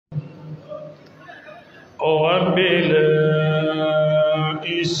وبالإسلام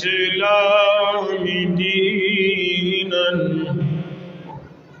دينا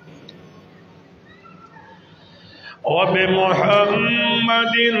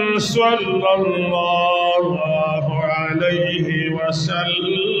وبمحمد صلى الله عليه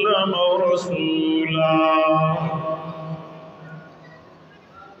وسلم رسولا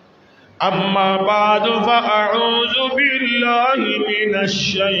أما بعد فأعوذ بالله من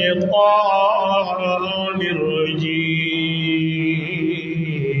الشيطان الرجيم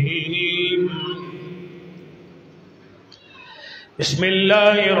بسم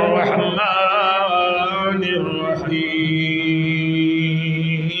الله الرحمن الرحيم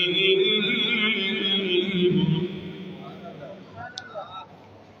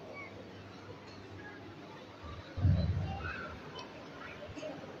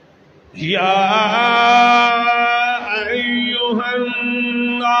يا أيها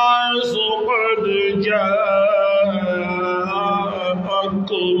الناس قد جاءكم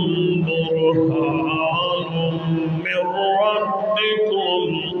برهان من ربكم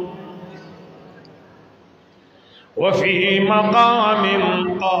وفي مقام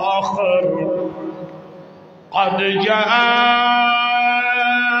آخر قد جاءكم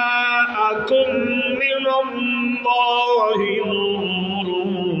من الله نور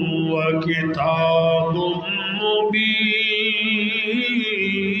وكتاب مبين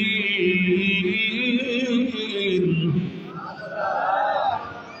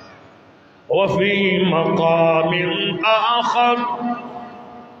وفي مقام آخر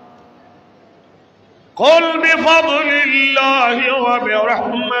قل بفضل الله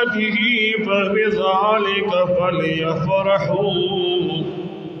وبرحمته فبذلك فليفرحوا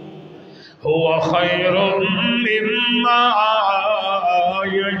هو خير مما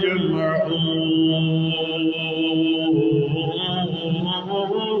يجمعون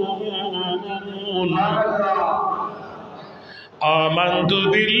آمنت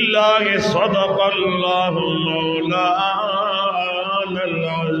بالله صدق الله مولانا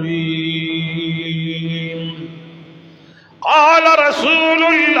العظيم قال رسول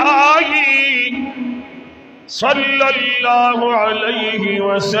الله صلى الله عليه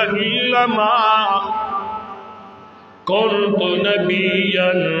وسلم كنت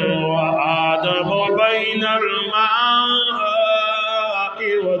نبيا وآدم بين الماء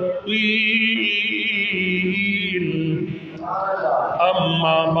والطين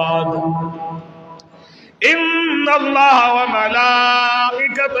أما بعد إن الله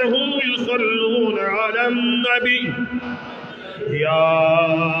وملائكته يصلون على النبي يا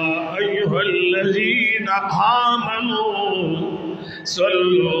أيها الذين آمنوا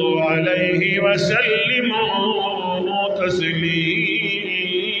صلوا عليه وسلموا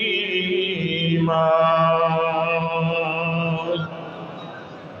تسليما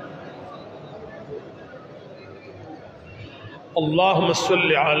اللهم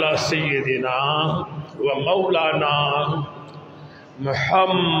صل على سيدنا ومولانا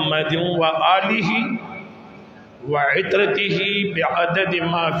محمد وآله وعترته بعدد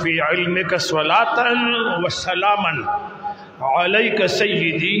ما في علمك صلاة وسلاما عليك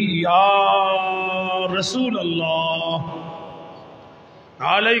سيدي يا رسول الله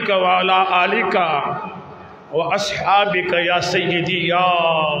عليك وعلى آلك وأصحابك يا سيدي يا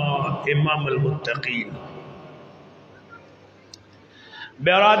إمام المتقين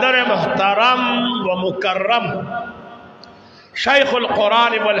برادر محترم و مکرم شیخ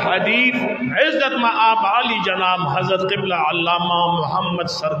القرآن والحدیث عزت مآب علی جناب حضرت قبلہ علامہ محمد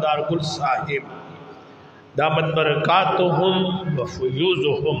سردار گل صاحب دامت برکاتہم و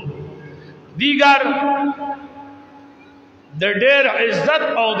فیوزہم دیگر در دیر عزت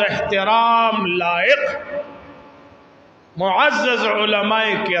اور احترام لائق معزز علماء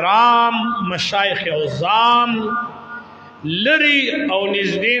کرام مشایخ عظام لری او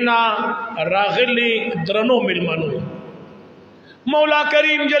نزدینا راغلی درنو ملمنو مولا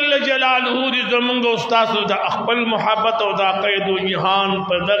کریم جل جلالہ دی زمانگ استاذ دا اخبل محبت و دا قید و جہان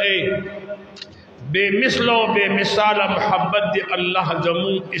پر دغے بے مثل و بے مثال محبت دی اللہ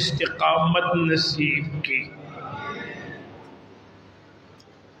زمون استقامت نصیب کی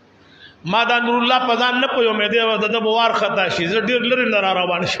ما دا نور اللہ پزان نپویو میں دے وزد بوار خطا شی زدیر لری لرا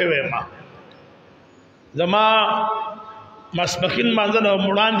روان شوے ما زما مسبخین منزل و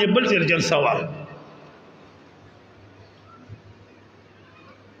مڑان دی بل چر جلسہ وار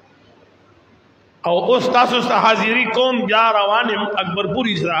او استاسو ستا حاضری کوم جا روانم اکبر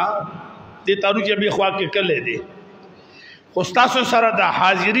پوری سرا دی تارو چی بی خواہ کے کلے دی استاسو سرا دا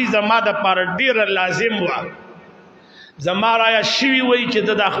حاضری زما دا پار دیر لازم وا زما رایا شوی وی چی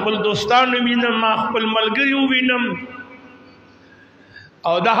دا خپل دوستانو وینم ما خپل ملګریو وینم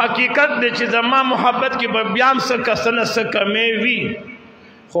और दा हकीकत दे छि जमा मोहब्बत की बयान से कसन से कमे वी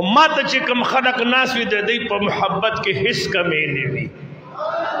खो मत छि कम खलक नास वी दे प मोहब्बत के हिस्स कमे ने वी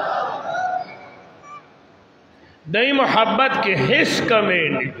दई मोहब्बत के हिस्स कमे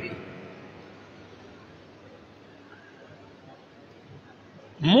ने वी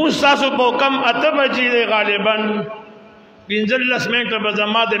मूसा सु पोकम अतब जी गालिबन पिंजल लस्में का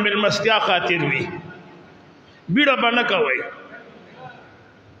बजमा दे मिल मस्तिया खातिर वी बीड़ा बन कवई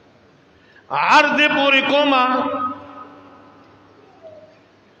अर्द पूरी कोमा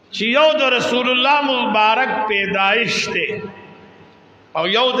चियौद रसूलुल्लाह मुबारक पैदाइश थे और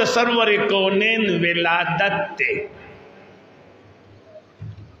यौद सरवर कौनेन विलादत थे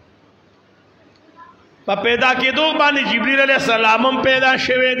पैदा के दो बानी जिब्रील अलैहिस्सलाम पैदा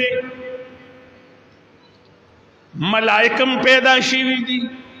शवे दे मलाइकम पैदा शिवी दी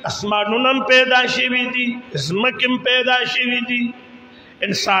अस्मानुनम पैदा शिवी दी इस्मकिम पैदा शिवी दी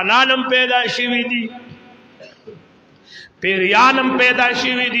इंसानानम पैदा शिवी दी पेरियानम पैदा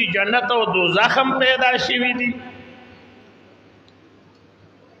शिवी दी जन्नत और दोज़खम पैदा शिवी दी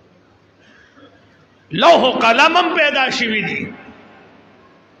लौह कलमम पैदा शिवी दी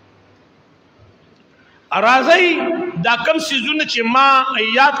अराज़ई दा कम सीजुन ची माँ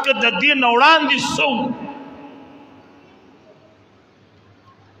याद कर ददी नौड़ान दी सो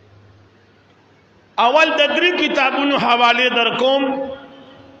अवल ददरी किताबुन हवाले दरकोम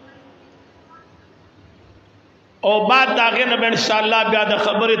और बाद दागे न इंशाअल्लाह ब्याद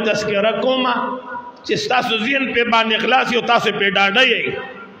खबर तस्करा कोमा चिस्ता सुजीन पे बान इखलास योता से पे डाडा ये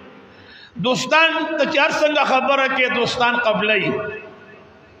दोस्तान तो चार संगा खबर के दोस्तान कबलई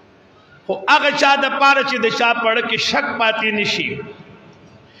हो अगर चाद पार च दिशा पढ़ के शक पाती निशी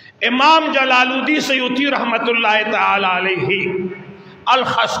इमाम जलालुद्दीन सयूती रहमतुल्लाह ताला अलैहि अल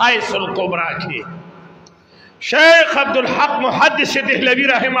खसाइसुल कुबरा के शेख अब्दुल हक मुहद्दिस देहलवी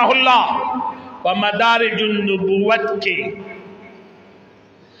रहमहुल्लाह व मदारिजुन नबुव्वत के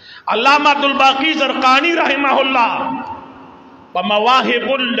अल्लामा अब्दुल बाकी ज़रक़ानी रहमहुल्लाह व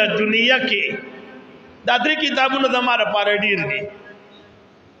मवाहिबुल दुनिया के दादरी किताबुन हमारा पारडीर दी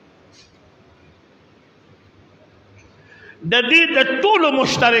ददी द टूल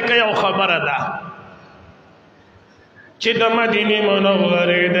मुश्तरक यो खबर दा चिद मदीने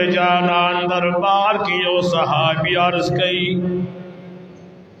मुनव्वरे द जानान दरबार की यो सहाबी अर्ज कई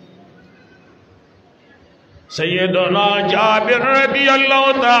सैयदना जाबिर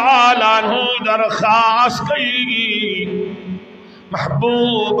रदियल्लाहु तआला अन्हु दरखास्त कई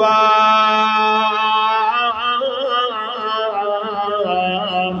महबूबा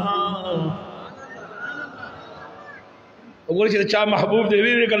चा महबूब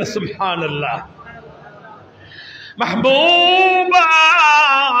देवी कल सुभान अल्लाह महबूबा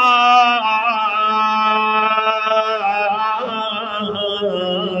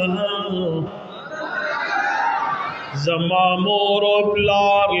जमा मोरो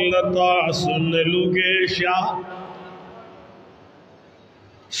प्लार लता सुन लुगे शाह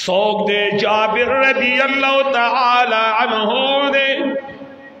सोग दे जाबिर रदियल्लाहु तआला अन्हु दे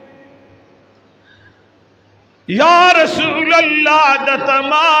या रसूल अल्लाह द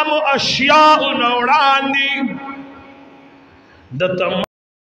तमाम अशिया नौड़ानी द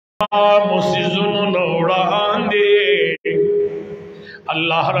तमाम सिजुन नौड़ानी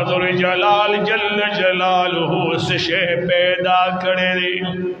अल्लाह रज़ुल जलाल जल्ल जलालहु से शे पैदा करे रे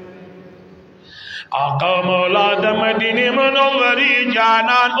आका मौला द मदीने मुनव्वरी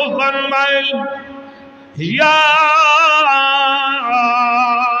जानान फरमाए या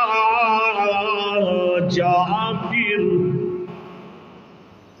जाबिर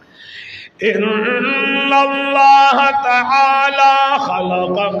इन्नल्लाह तआला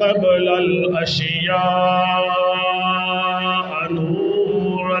खलक़ क़ब्लल अशिया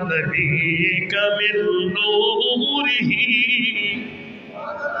नूरन बीक मिन नूरिही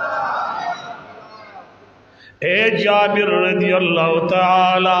ए जाबिर रज़ियल्लाहु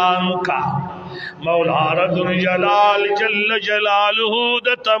तआला अन्का मौला रज़ुल जलाल जल्ल जलालहु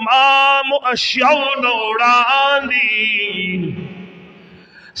द तमाम अशिया नौड़ानी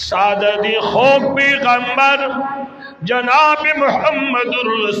साददी खूब पैगंबर जनाब मुहम्मदुर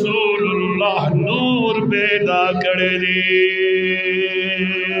रसूलुल्लाह नूर पैदा करे रे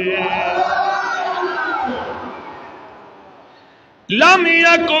लम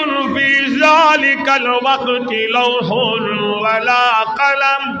यकुन फी ज़ालिकल वक़्ति लौहुन वला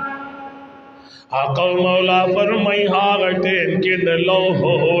कलम आका मौला फरमाई हागटे के न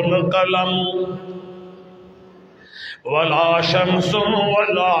लौहो न कलम वला शम्सुन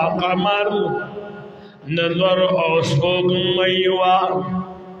वला कमर नज़र औसुग मैवा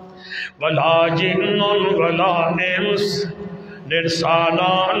वला जिन्नुन वला इंस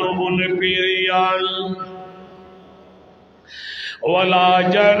इंसानान उन पिरियान वला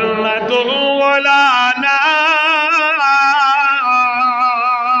जन्नत वला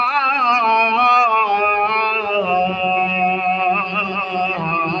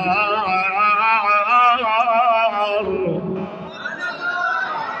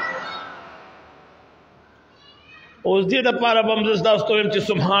उस दे दपारा बमजस दास्तो एम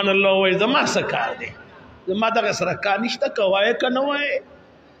सुभान अल्लाह वही जमा सकार दे जमा दगा सरा कानिश्ता कवाए का नवाए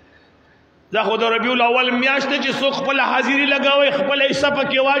दा खुद रबीउल अव्वल मियाश्ते ची सो खपल हाजिरी लगावे खपल हिस्सा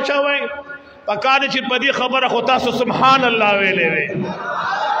पके वाचावे पकादे ची पदी खबर खुदा सुभान अल्लाह वेले वे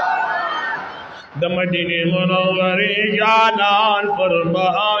द मदीने मुनव्वरे जानान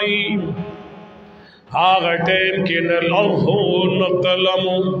फरमाई आगा टाइम के न लौहो न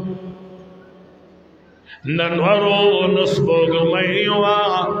कलमो नन्वरो नस्बोग मैवा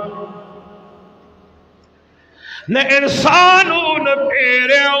न इंसानू न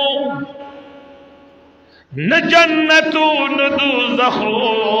पेरेओ न जन्नतू न दोज़खो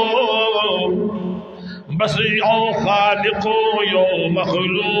बस यो खालिको यो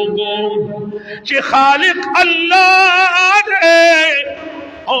मखलूको चे खालिक अल्लाह दे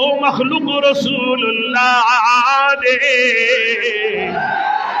ओ मखलूक रसूलुल्लाह दे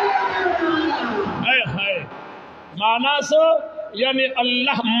माना सो यानी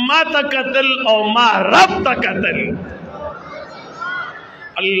अल्लाह मा तकतल और मा रब तकतल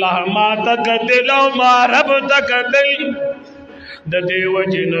अल्लाह मा तकतल और मा रब तकतल द देव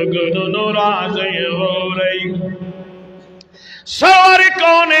जिन गुनो राज हो रही सवार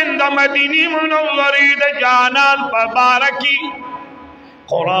कौन इंद मदीनी मुनव्वरी द जानान मुबारकी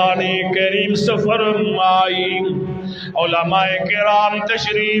कुरान करीम से फरमाई उलमाए किराम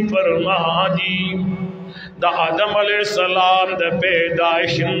तशरीफ फरमा दी द आदम अलैहिस्सलाम द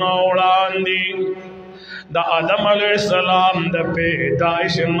पैदाइश नौड़ांदी द आदम अलैहिस्सलाम द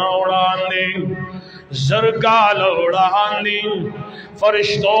पैदाइश नौड़ांदी ज़रगाल उड़ांदी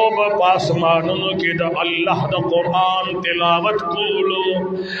फरिश्तों पासमानों की द अल्लाह द कुरान तिलावत कूलो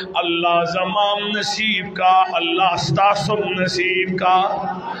अल्लाह ज़माम नसीब का अल्लाह स्तासम नसीब का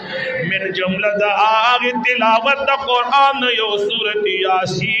मिन जुमला द आगे तिलावत द कुरान यो सूरत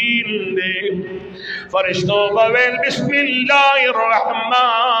यासीन दे फरिश्तों बवेल बिस्मिल्लाहिर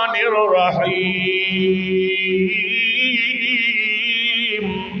रहमानिर रहीम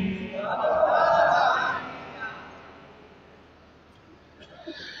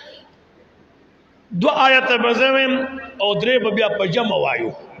दो आयत बजवेम और द्रे बबिया पजम वायु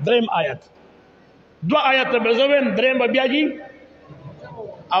द्रेम आयत दो आयत बजवेम द्रेम बबिया जी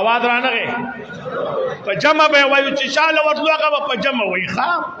आवाज राना गए पजम बे वायु चिशाल वतलुआ का पजम वही खा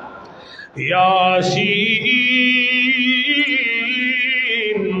यासीन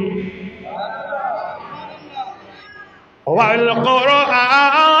वल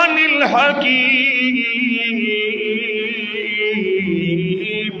कुरआनिल हकीम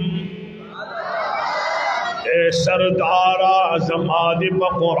सरदारा जमाद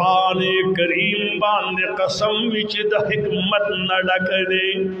कुरान करीम बांध कसम विच द हिकमत न डक दे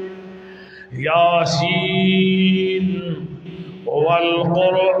यासीन वल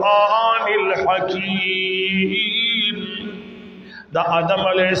कुरआनिल हकीम द आदम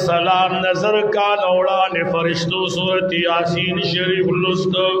अलैहिस्सलाम नजर का लौड़ा ने फरिश्तों सूरत यासीन शरीफ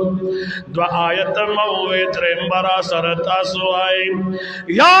लुस्त दो आयत मवे त्रेम्बरा सरता सुआई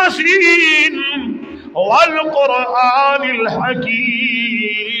यासीन वल कुरआनिल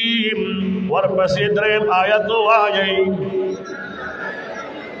हकीम वर पसे द्रेम आयत आ गई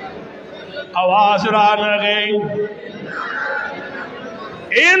आवाज रान गई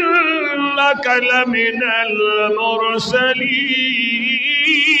इन्नका लमिनल मुरसलीन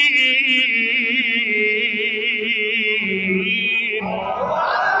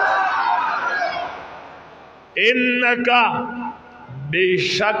इन्नका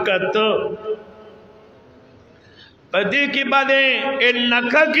बेशकत पदी की बादे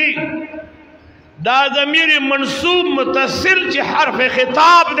इन्नका की दा ज़मीर मंसूब मुतसिल च हर्फ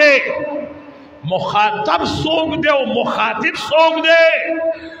खिताब दे मुखातब सोग दे और मुखातिब सोग दे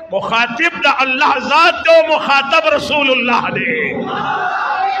मुखातिब दा अल्लाह ज़ात दे और मुखातब रसूलुल्लाह दे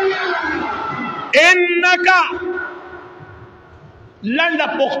इन्नका लंडा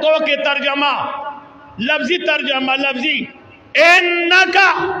पुख्तो के तर्जमा लफ्जी तर्जमा लफ्जी इन्नका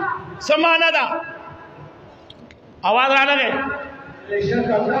समाना दा आवाज आना गए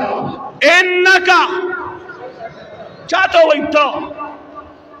इन्नका चाहते वही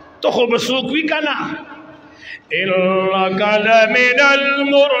तो खूब सूखी का ना इन्नका लमिनल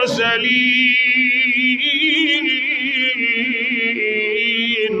मुरसलीन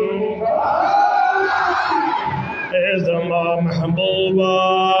तौबा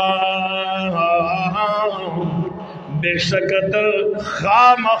बेशकत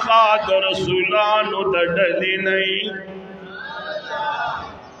खामखा द रसूलानु दडली नहीं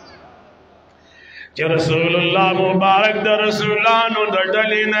कि रसूलुल्लाह मुबारक द रसूलानु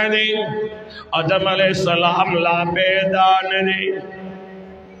दडली नहीं आदम अलैहिस्सलाम ला पैदा नहीं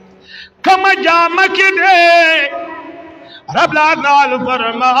कम जाम के दे रब लाल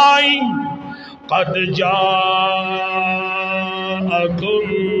फरमाई कद जाअकुम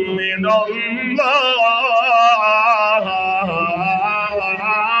मिनल्लाह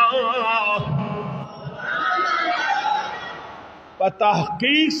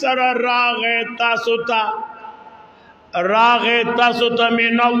तहकीक सर रागे तासुता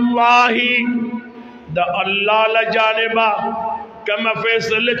मिनल्लाही द अल्लाह ला जानिबा कम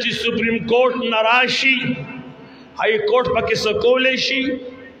फैसले ची सुप्रीम कोर्ट नराशी हाई कोर्ट पकी सकोले शी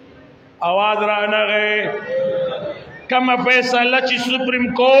आवाज राना गए कम फैसला ची सुप्रीम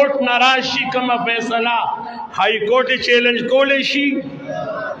कोर्ट नराशी कम फैसला हाई कोर्ट चैलेंज कोले शी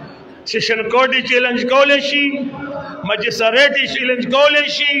सेशन कोर्ट चैलेंज कोले शी मजिस्ट्रेट चैलेंज कोले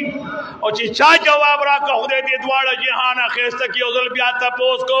शी और चा जवाब रा कह दे दे द्वारा जहाना खेस्त की उजल ब्याता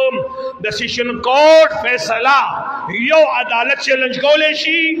पोस को डिसीजन कोर्ट फैसला यो अदालत चैलेंज कोले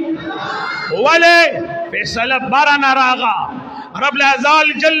शी वाले फैसला बारा ना रागा रब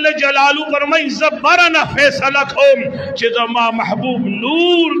लाज़ाल जल्ल जलालू फरमाई जबारा ना फैसला खोम चिज़मा महबूब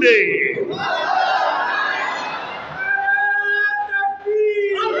नूर दे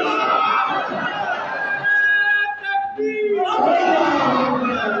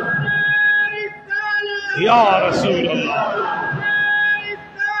या रसूल अल्लाह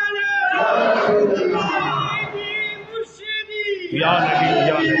या नबी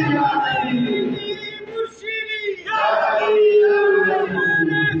या नबी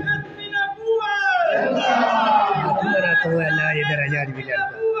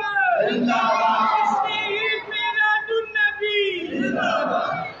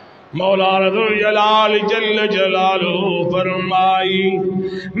मौलाना जलाल जल्ल जलालुहु फरमाई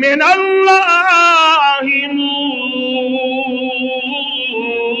मिन अल्लाहि नूर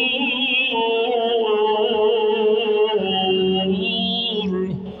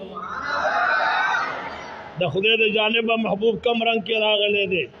दखुदे दे जानिब महबूब कम रंग के रागले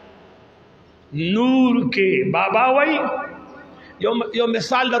दे नूर के बाबा वही यो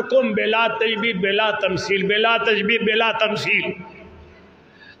मिसाल दरकुम बेला तजबीह बेला तमसील बेला तजबीह बेला तमसील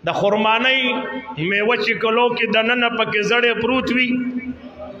द खुरमानी में वची कलो की दनन पके जड़े प्रूतवी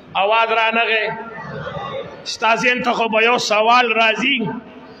आवाज राना गए स्ताजियन तखो बयो सवाल राजी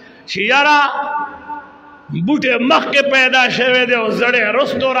शियारा बूटे मख के पैदा शेवे दे जड़े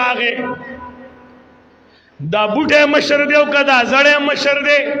रस्तो रागे दा बूटे मशर दे कदा जड़े मशर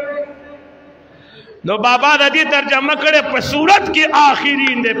दे नो बाबा दादी तर्जमा करे पर सूरत की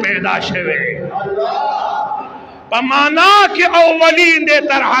आखिरी दे पैदा शेवे पमाना के अव्वलीन दे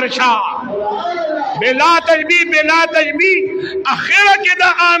तर हर्षा बेला तजबी आखिर के दा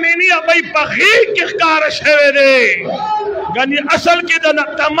आमीनी अबई पखीर के कार शेवे दे गनी असल के दा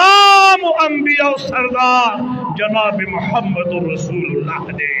तमाम अंबिया सरदार जनाब मोहम्मद रसूलुल्लाह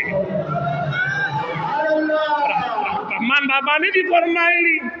दे रहमान बाबा ने भी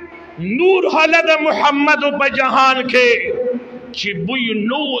फरमाई नूर हलद मोहम्मद बजहान के चिबुई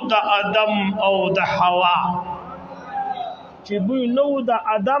नो द आदम औ द हवा चिबुई नो द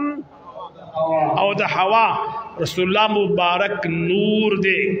आदम औ द हवा रसूलुल्लाह मुबारक नूर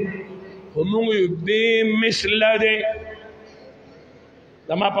दे हम बेमिसल दे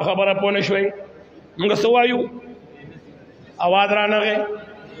तमा पर खबर पोने शोई मंग सवायु आवाज राना गए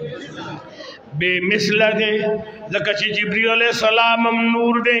बेमिसल दे जकची जिब्रील अलैहि सलाम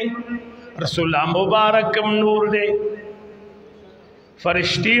नूर दे रसूलुल्लाह मुबारक नूर दे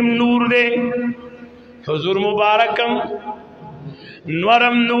फरिश्तीम नूर दे हुजूर मुबारकम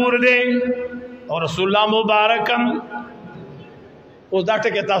नवरम नूर दे और रसूलुल्लाह मुबारकम उस दाटे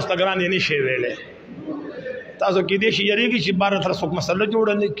के तास तगरान यानी शेवेले तासो की देशी यरीगी ची बारह तरह सुख मसला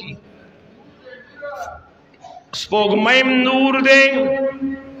जोड़ने की स्पोगमैम नूर दे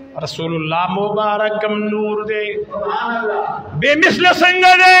रसूलुल्लाह मुबारकम नूर दे बेमिसल संग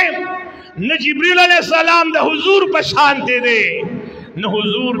दे न जिब्रील अलैहि सलाम दे हुजूर पहचानते दे न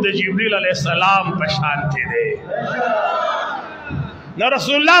हुजूर दे जिब्रील अलैहि सलाम पहचानते दे न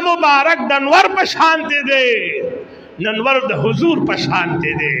रसूलुल्लाह मुबारक दनवर पहचानते दे ननवर द हुजूर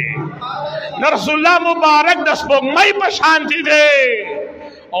पहचानते दे न रसूलुल्लाह मुबारक दस्पोगमई पहचानते दे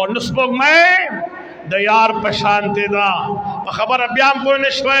और नस्पोगमई दयार पहचानते दा खबर अब्याम को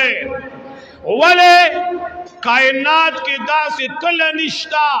नशवे वाले कायनात के दास कल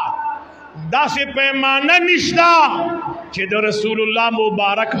निश्ता दासे पैमाना निश्ता चे द रसूलुल्लाह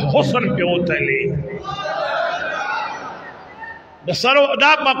मुबारक हुस्न पे उतले द सरो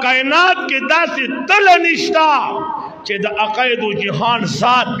दा कायनात के दासे तल निश्ता चे द अक़ैद जहान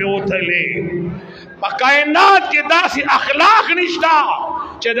साथ पे उतले कायनात के दासे अखलाक निश्ता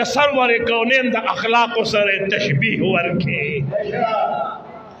चे the server कौनेन the Akhlaq sir तशबीह Warke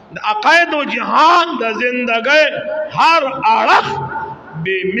the अक़ैद जहान द जिंदगी हर आड़ख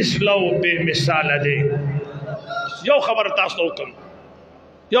बेमिसलो बेमिसाल दे यो खबर तास्तो कम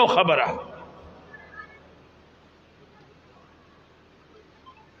यो खबर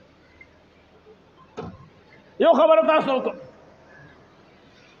यो खबर तास्तो कम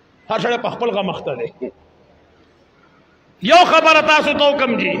हर शड़े पखपल का मख्तर है यो खबर तास्तो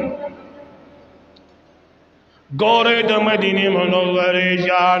कम जी गोरे द मदीने मुनव्वरे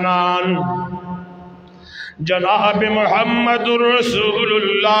जानान जनाब मोहम्मद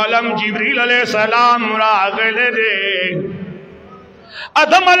रसूलुल्लाह लम जिब्रील अलैहिस्सलाम रागले दे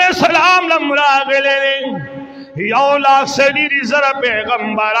आदम अलैहिस्सलाम लम रागले दे यौला सदीर जरा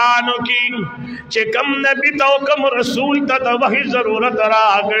पैगंबरान की चिकम नबी तो कम रसूल तत वही जरूरत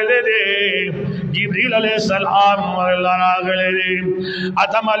रागले दे जिब्रील अलैहिस्सलाम रागले दे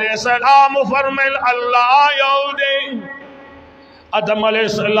आदम अलैहिस्सलाम फरमाइल अल्लाह यौदे आदम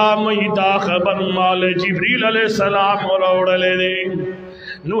अलैहिस्सलाम इदा खबर माल जिब्रील अलैहिस्सलाम रोड़ले दे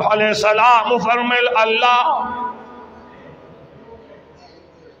नूह अलैहिस्सलाम फरमाइल अल्लाह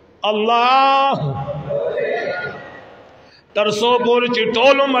अल्लाह तरसो बोर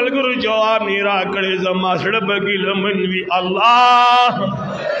चिटोलो मलगुर जवा मेरा कड़े जमा सड़ बगिल मनवी अल्लाह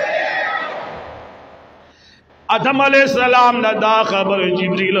आदम अलैहिस्सलाम लदा खबर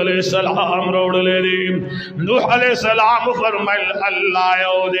जिब्रील अलैहिस्सलाम रोड़ले दे नूह अलैहिस्सलाम फरमाइल अल्लाह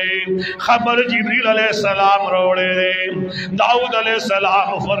दे खबर जिब्रील अलैहिस्सलाम रोड़े दे दाऊद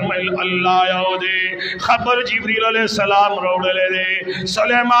अलैहिस्सलाम फरमाइल अल्लाह दे खबर जिब्रील अलैहिस्सलाम रोड़ले दे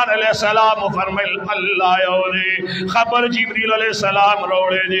सुलेमान अलैहिस्सलाम फरमाइल अल्लाह दे खबर जिब्रील अलैहिस्सलाम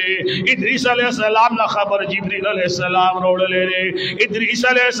रोड़े दे इदरीस अलैहिस्सलाम ना खबर जिब्रील अलैहिस्सलाम रोड़ले दे इदरीस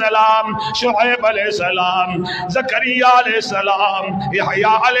अलैहिस्सलाम शुएब अलैहिस्सलाम ज़करिया अलैहिस्सलाम यहया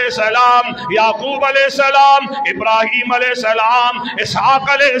अलैहिस्सलाम याकूब अलैहिस्सलाम इब्राहीम अलैहिस्सलाम इसहाक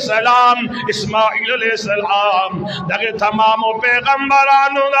अलैहिस्सलाम इस्माइल अलैहिस्सलाम दगे तमाम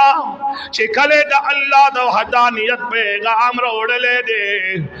पैगंबरानो दा चिकले द अल्लाह द वहदानियत पैगाम रोड़ले दे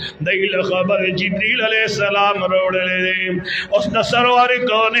दिल खबर जिब्रील अलैहिस्सलाम रोड़ले दे उस सरवर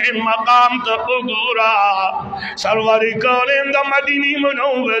कौन मकाम तो उगूरा सरवर कौन द मदीनी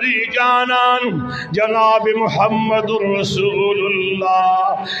मुनव्वरी जानान जनाब मुहम्मदुर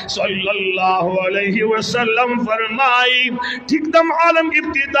रसूलुल्लाह सल्लल्लाहु अलैहि वसल्लम फरमाई ठीक दम आलम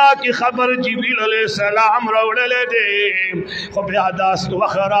इब्तिदा की खबर जिब्रील अलैहिस्सलाम रोड़ले दे खूब यादास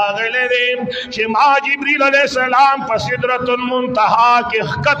वखरा गले दे कि मा जिब्रील अलैहिस्सलाम सिदरतुल मुंतहा के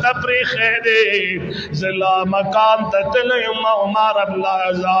खत प्रेखे दे जिला मकाम ततल उमर अब्ला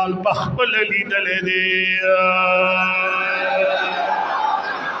जाल बखबल लीदले दे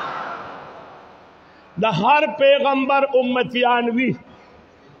द हर पैगंबर उम्मतियानवी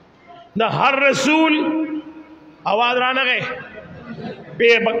द हर रसूल आवाज राना गए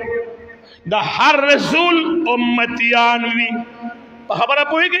द हर रसूल उम्मतियानवी खबर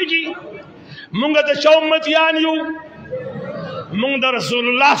पोई गई जी मुंग द शौ उम्मतियान यू मुंग द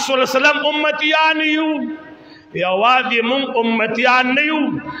रसूलुल्लाह सल्लल्लाहु अलैहि वसल्लम उम्मतियान यू या वादी मुंग उम्मतियान नहीं यू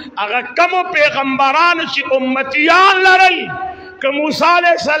अगर कम पैगंबरान ची उम्मतियान लड़ल मूसा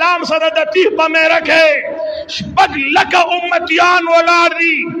अलैहिस्सलाम सदती में रखे बग लका उम्मतियान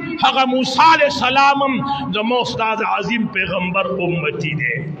वलादी हगा मूसा अलैहिस्सलाम जो मोस्ताद आजिम पैगंबर उम्मती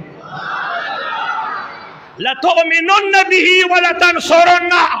दे लतुमिनुन्न बिही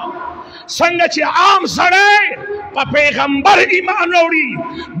वलतंसुरुन्ना संग ची आम सड़े पा पैगंबर ईमान रोड़ी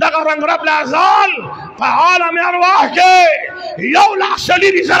दगा रंग रब लाजाल पा आलम अरवाह के यौला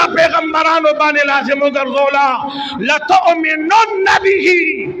सलीरी जरा पैगंबरानो बाने लाजिम गर्दोला लतुमिनुन्न बिही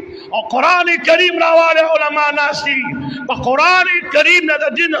और कुरान करीम रावाले उलमा नासी पा कुरान करीम न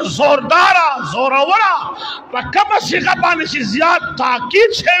दिन जोरदारा जोरावरा पा कम सिगा पाने से ज्यादा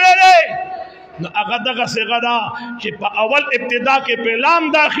ताकीद छेवेले अगदा से गदा कि अवल इब्तिदा के पेलाम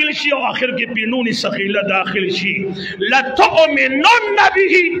दाखिल शी और आखिर के पिनूनी सखीला दाखिल शी लतुमिनुन्न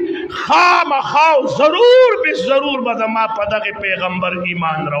बिही खाम खाओ जरूर भी जरूर बदमा पदा के पैगंबर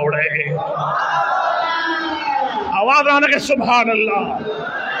ईमान रोड़े आवाज आने के सुभान अल्लाह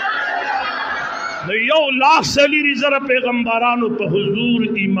यो लाख सली रिजर पैगंबरान पे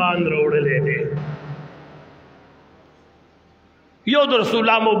हुजूर ईमान रोड़ ले दे यो तो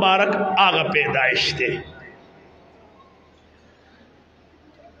रसूलुल्लाह मुबारक आगा पैदाइश थे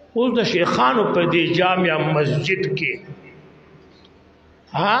اوس د شیخانو په دې جامع مسجد کې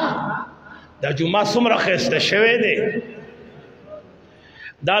دا جمعه څومره ښایسته شوی دی،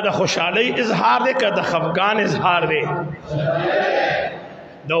 دا د خوشحالۍ اظهار دی که د خفګان اظهار دی؟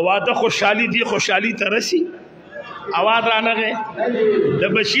 د واده خوشحالي دی خوشحالي ته رسی आवाज رانغه، د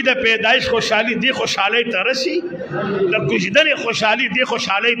بچی د پیدایش خوشحالي دی خوشحالۍ ته رسی، د کوژدن خوشحالي دی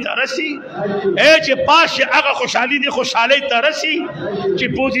خوشحالۍ ته رسی، چې پاش هغه خوشحالي دی خوشحالۍ ته رسی، چې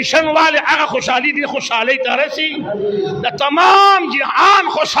پوزیشن والے هغه خوشحالي دی خوشحالۍ ته رسی، د تمام جهان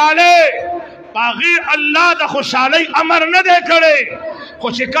خوشحالۍ باغی الله د خوشحالۍ امر نه دی کړی، خو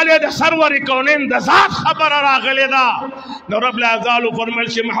چې کله د سرور کونین د ذات خبره راغلی ده نو رب العزالو فرمیل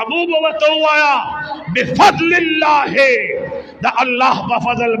چې محبوب ورته ووایه بفضل الله، د الله په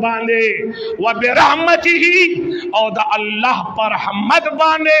فضل باندې، و برحمته او د الله په رحمت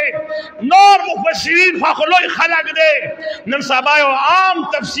باندې. نور مفسرین فخلوی خلق دی، نن سبا یو عام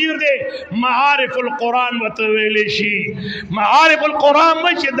تفسیر دی معارف القرآن ورته ویلی شي. معارف القرآن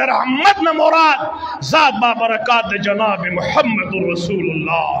وایي چې د رحمت نه مراد ذات با برکات د جناب محمد رسول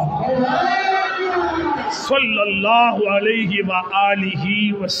الله صلی الله علیه و آله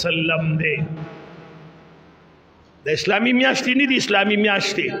وسلم دی. د اسلامی میاشتې نه دي، اسلامی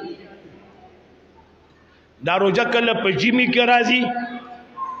میاشتې دا روزه کله په جیمی کې راځي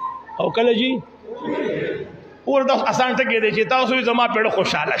او کله جی اور دا آسان ټکی دی چې تاسو زما پیړه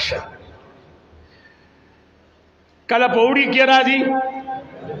خوشاله شه. کله په وړي کې راځي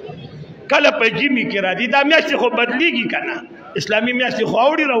کله په جیمی کې راځي. دا میاشتې خو بدلیږي کنه، اسلامی میاشتې خو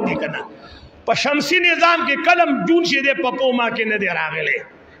اوړي راوړي کنه. په شمسي نظام کې کلم جون شه دی په پوما کې نه دی راغلی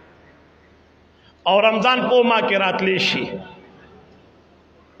او رمضان پوما کې راتلی شي.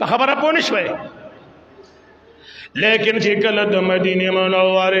 په خبره پوه نه شوئ. لیکن چې کله د مدینه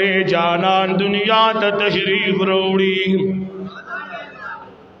منورې جانان دنیا ته تشریف راوړي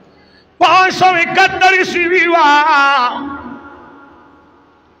 571 عیسوی وا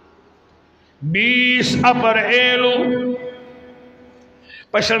 20 اپریل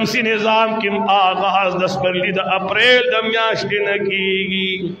په شمسی نظام کې آغاز 10 د اپریل د میاشتې نه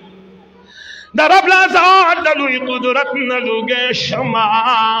کېږي. د رب العزت د لوی قدرت نه لوګې شمع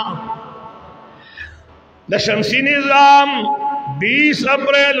د شمسی نظام 20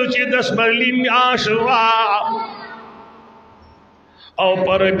 اپریل چې 10 میاشت وا او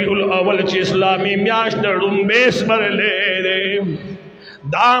پر ربیع الاول چې اسلامی میاشت د ړومبې سپرلې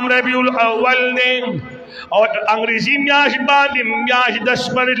دام ربیع الاول دی اور انگریزی میاش باندې میاش 10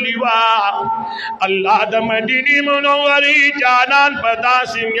 سپرلی وا. اللہ د مدینی منوری جانان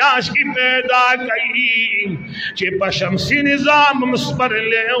پداس میاش کی پیدا کئی چې په شمسی نظام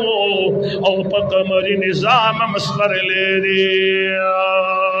مسپرلې او په قمری نظام مسپرلې دی.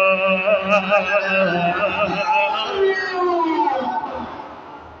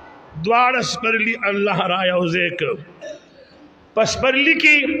 دواړه سپرلی الله را یوځای کړ. پسپرلی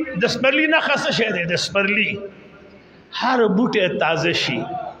کی د سپرلی نه خاصه شه دی، د سپرلی هر بوټه تازه شي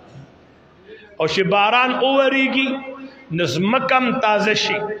او چې باران اوریږي نظمکم تازه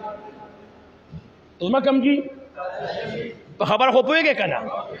شي. نظمکم جی په خبر خو پوهیږئ کنه،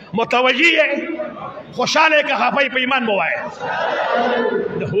 متوجی ہے خوشاله که خفای په ایمان بوای.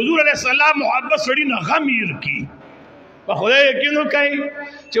 د حضور علیہ السلام محبت سړی نه غم ير کی په خدای یقینو کوي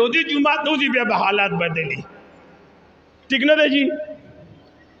چې ودی جمعه دوی بیا به حالات بدلی. ٹھیک نہ دے جی.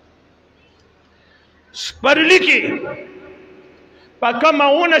 سپرلی کی پاکا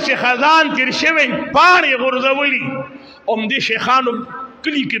ماونه چې خزان تیر شوی پانی غرزولی دی شیخانو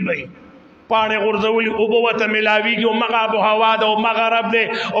کلی کی بھئی پانی غرزولی او بوتا ملاوی گی او مغا ابو هوا دا او مغا رب دے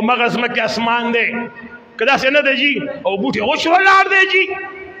او مغا اسمک اسمان دے کدا سے نہ دے جی او بوٹی غش ولار دے جی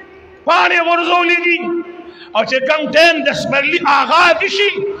پانی غرزولی جی او چې کم ٹین د سپرلی آغاز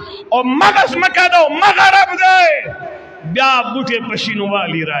شي او مغا اسمک دا او مغا رب دے بیا بوټه پښینو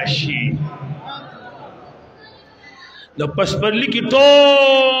والی راشي. د پسپرلی کی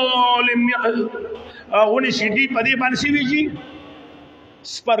ټول اونې سیدی پدې باندې سی ویږي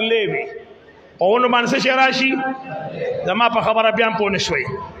سپرلې وي اون باندې څه راشي زما په خبره بیا پوه نه شوي.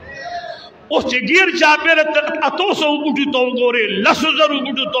 اوس چې ګیر چا پیر اتو سو بوټو تو ګوري 100,000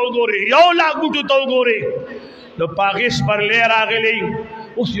 بوټو تو ګوري 1,00,000 بوټو تو ګوري نو پاګې سپرلې راغلي.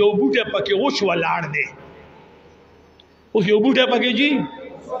 اوس یو بوټه پکې وښ ولاړ دی، اوس یو بوټه پکې جی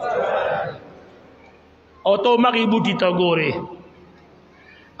او تو مغی بوټی ته ګوري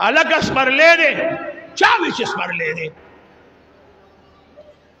الګ سپرلې دی چا وی چې سپرلې دی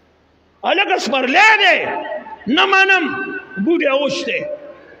الګ سپرلې دی نه منم بوټه اوشته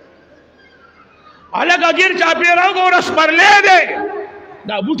الګ اگر چا پیرا ګور سپرلې دی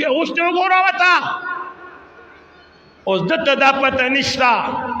دا بوټه اوشته ګور وتا اوس دته دا پته نشتا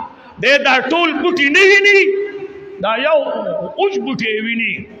دې دا ټول بوټي نه ویني دا یو اوچ بوټي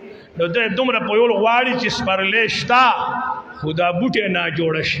ویني نو دې دومره په یول غواړي چې سپرلی شته خو دا بوټی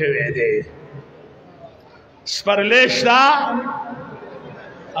ناجوړه شوی دی سپرلی شته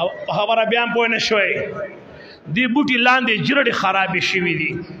او خبره بیا هم پوه نه شوی دې بوټي لاندې جرړې خرابې شوي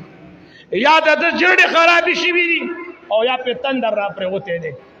دي یا د ده جرړې خرابې شوي دي او یا پرې تندر را پرېوتی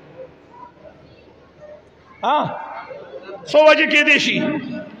دی څو وجې کېدی شي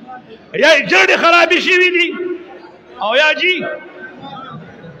یا جرړې خرابې شوي دي او یا جی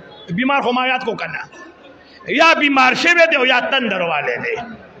بیمار خو ما یاد کو کنه یا بیمار شوی دی او یا تندر والی دی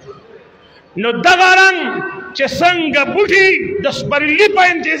نو دغه رنګ چې څنګه بوټي د سپرلي په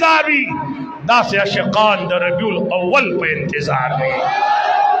انتظار وي داسې عاشقان د ربیع الاول په انتظار وي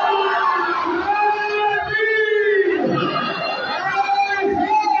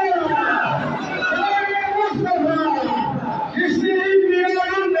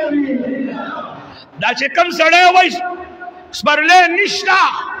دا چې کم سړی وایي سپرلی نشته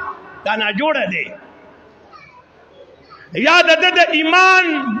دا ناجوړه دی یا د ده د ایمان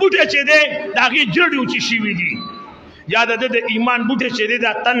بوټی چې دی د هغې جرړې اوچې شوي دي یا د ده د ایمان بوټی چې دی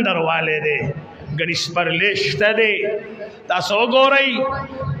دا تندر والی دی ګنې سپرلی شته دی تاسو وګورئ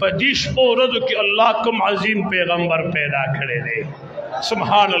په دې شپو ورځو کې الله کوم عظیم پیغمبر پیدا کړی دی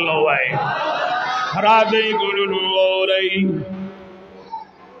سبحان الله وایي راځئ ګلونو واورئ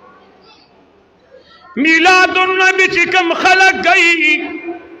میلاد النبی چې کوم خلق کوي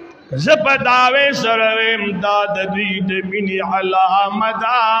زه په دعوې سره ویم دا د دوی د مینې علامه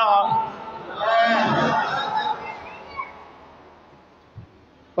ده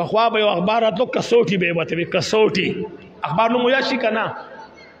پخوا به یو اخبار راتلو کسوټي به یې ورته وي کسوټي اخبار نوم یاد شي که نه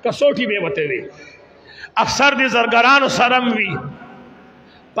کسوټي به یې ورته وي افسر د زرګرانو سره هم وي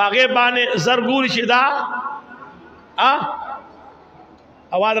په هغې باندې زر ګوري چې دا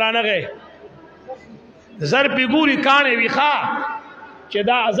اواز رانغی زر پی ګوري کاڼې وي ښه چې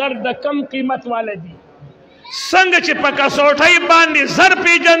دا زر د کم قیمت والا دي څنګه چې په کسوټۍ باندې زر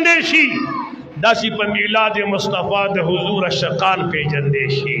پیژندې شي داسې په میلاد مصطفی د حضور عاشقان پیژندې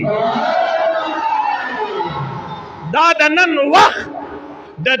شي دا د نن وخت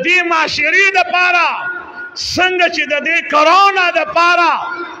د دې معاشرې دپاره څنګه چې د دې کرونا دپاره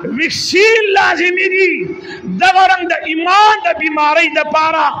ویکسین لازمي دي دغه رنګ د ایمان د بیمارۍ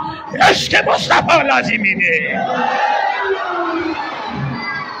دپاره عشق مصطفی لازمي دی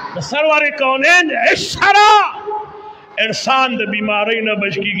د سرور کونین عشق سره انسان د بیماری نه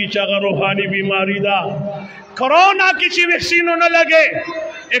بچ کیږي چې هغه روحاني بیماری ده کرونا کې چې ویکسین نه لګي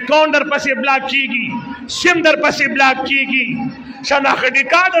اکاؤنٹ در پسې بلاک کیږي سیم در پسې بلاک کیږي شناختی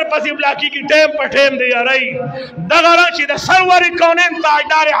کارت در پسې بلاک کیږي ټیم په ټیم دی یاري دغه رنګ چې د سرور کونین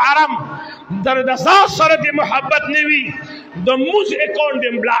تاجدار حرم در د ذات سره د محبت نه وي د موز اکاؤنٹ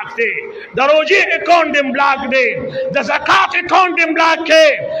دیم بلاک دی د روزي اکاؤنٹ دیم بلاک دی د زکات اکاؤنٹ دیم بلاک دی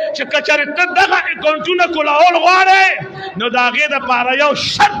چې کچره ته دغه اکاؤنټونه کولول غواړې نو د هغې دپاره یو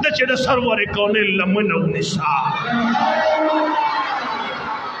شرط ده چې د سرور کونین لمنه ونیسه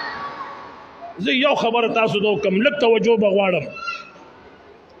زه یو خبره تاسو ته وکړم لږ توجه به غواړم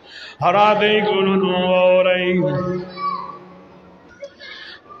راځئ ګلونو واورئ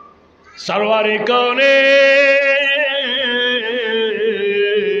سرور کونین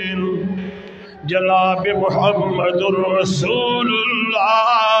جناب محمد رسول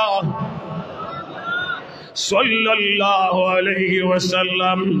اللہ صلی اللہ علیہ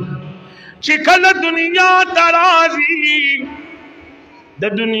وسلم چکل دنیا ترازی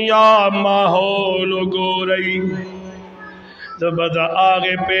د دنیا ماحول گورئی دبد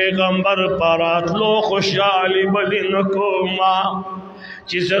آگے پیغمبر پراتلو خوشحالی بلن کو ماں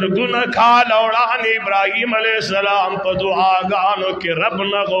چی زرگن کھال اوڑان ابراہیم علیہ السلام پا دعاگانو کی رب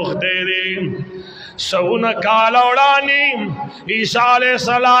نگوختے دے سون کال اوڑانی عیسیٰ علیہ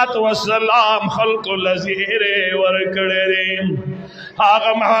السلام خلق لزیر ورکڑے دے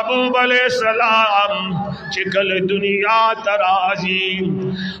آغا محبوب علیہ السلام چکل دنیا ترازی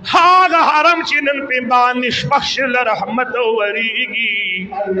آغا حرم چنن پی بانش بخش لرحمت وریگی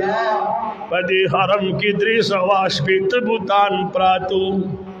پدی حرم کی دری سواش پی تبوتان پراتو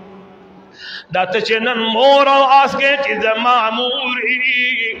دات چنن مور و آسکے چیز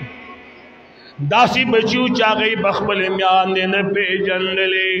معموری داسی بچیو چاگئی بخبل میان دین پی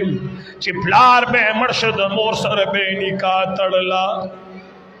جنلے چی پلار بے مرشد مور سر بے نکاح تڑلا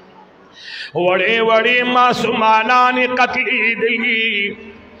وڑے وڑے معصومانانی قتلی دلی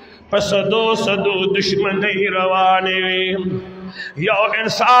پس دو دشمنی روانے यो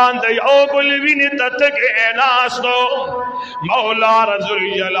इंसान द यो बुलविन ततके नास्तो मौला रजुल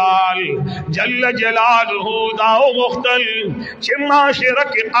जलाल जल्ल जलालहू दाओ मुख्तल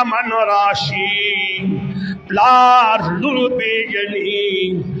चिमाशिरक अमन राशि प्लार लुरु बीजनी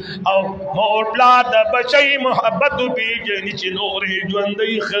और मोर प्लाद बचई मोहब्बत बीजनी चिनोरे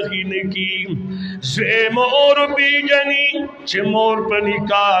ज्वंदई खखीन की स्वे मोर बीजनी चिमोर पनी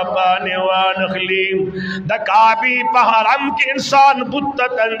का पाने वानखली दकाबी पहरम के इंसान बुत्त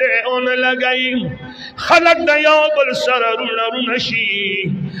तंदे उन लगई खलक दयो बुल सर रुनशी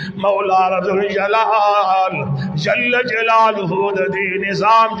मौला रजुल जलाल जल्ल जलालहू दे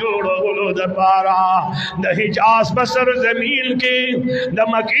निजाम जोड़ो द पारा हिजाज बसर जमीन के द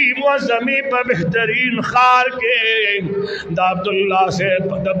मकीम व जमी पर बेहतरीन खार के द अब्दुल्ला से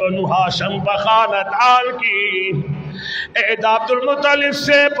द बनु हाशम बखानत आल की ए द अब्दुल मुत्तलिब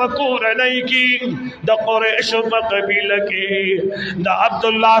से पकूर नहीं की द कुरैश कबील के द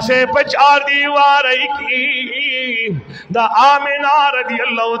अब्दुल्ला से पचार दीवार की द आमिना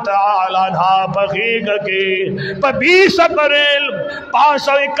रदियल्लाहु तआला अन्हा बगीग के प 20 अप्रैल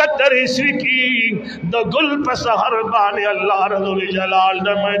 571 ईस्वी की द गुल पसहर बाने अल्लाह रज़ुल जलाल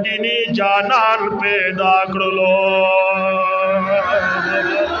द मदीने जानान पैदा करलो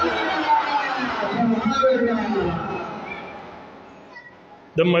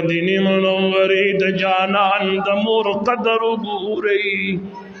द मदीने मुनव्वरे द जानान द मोर कदर गुरई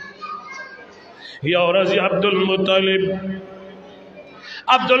या रज़ी अब्दुल मुत्तलिब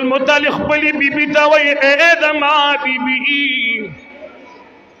खपली बीबी तवई ए द मां बीबी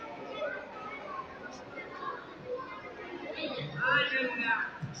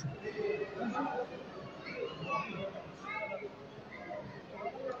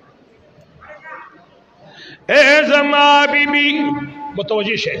ए जमा बीबी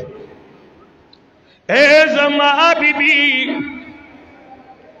मुतवजिश है ए जमा बीबी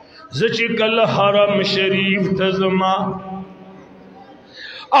जचिकल हरम शरीफ तजमा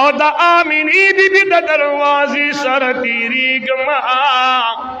और द आमिनी बीबी द दरवाजे सर तीरी गमा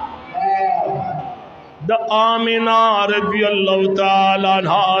द आमिना रज़ी अल्लाहु तआला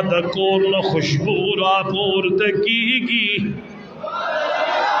अन्हा द कोर खुशबू रापूर तकीगी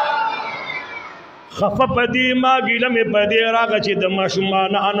खफ पदी मागिल में बदेरा गची द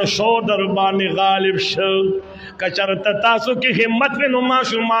माशुमान अन शोर दरबान गालिब श कचर तासु की हिम्मत में नो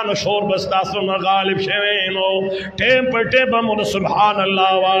माशुमान शोर बस्तासु न गालिब शवेनो टेम पर टेम मुन सुभान अल्लाह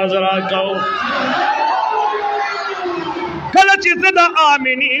आवाज राको कल चित द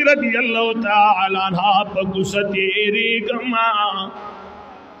आमिनी रदियल्लाहु तआला अन्हा पगुसतेरी गमा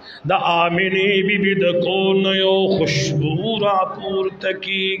द आमिनी बीबी द को नयो खुशबू रापूर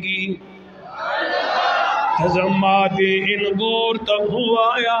तकीगी जमाते इन गोर तब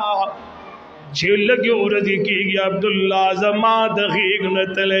हुआया छिल रजी की अब्दुल्ला जमा दगीग न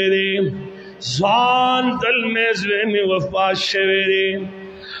तले रे स्वान दल में ज़्वे में वफा शवेरे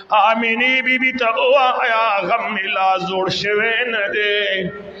आमिनी बीबी तो आया गम मिला जोड़ शवे न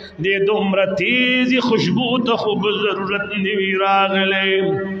दे दुमरा तेजी खुशबू तो खूब जरूरत निवीरा गले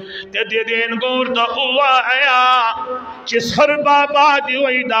ते देन गोर तो आया चिसर बाबा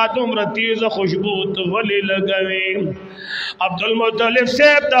दिवई दा दुमरा तेज खुशबू तो वली लगवे अब्दुल मुत्तलिब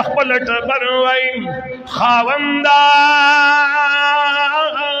से तखपलट बनवाई खावंदा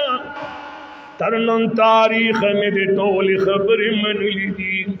तरन तारीख में दे टोली खबर मन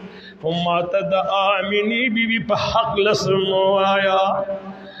ली तद आमिनी बीबी पे हक लसमो आया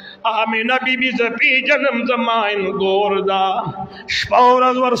आमिना बीबी जपी जन्म जमाइन गोरदा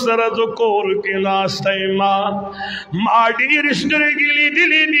शपौरद वर्सर जो कोर के नास्ते माडी रिश्तर गिली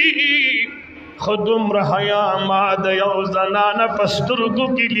दिली दी खुदुम रहया माद यो जनान पस्तुर्गु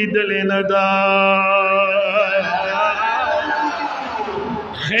गिली दिले नदा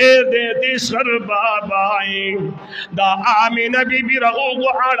खैर देती सर बाबाई दा आमिना बीबी रहो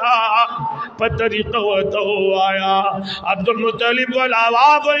गुआड़ा पतरी तो आया अब्दुल मुत्तलिब वाला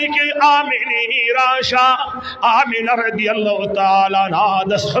वावई के आमिनी राशा आमिना रदियल्लाहु ताला अन्हा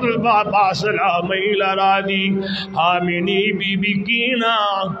दसर बाबा सलाम लरादी आमिनी बीबी कीना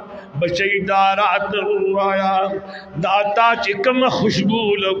बचई दारात आया दाता चिकम खुशबू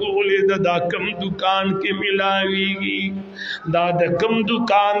लगोले दा कम दुकान के मिलावीगी दादा कम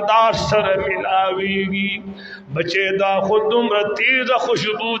दुकानदार सर मिलावीगी बचे दा खुदुम रतीज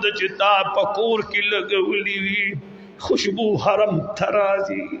खुशबू द चिता पकोर की लगोली खुशबू हरम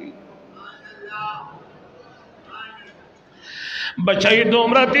थराजी बचई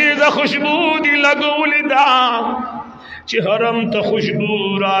दुम रतीज खुशबू दी लगोली दा चिहरम तो खुशबू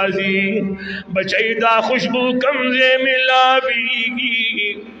राजी बचईदा खुशबू कमजे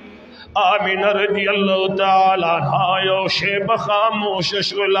मिलावीगी आमिना रज़ी अल्लाह ताला अन्हा यो शेब खामोश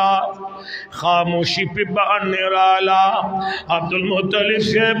शुला खामोशी पे बाने राला अब्दुल मुत्तलिब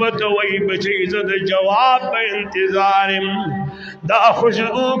शेब तो वही बची इज़्ज़त जवाब पे इंतज़ार दा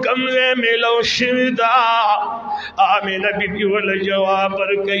खुशबू कमरे मिलो शिदा आमिना बीबी वाला जवाब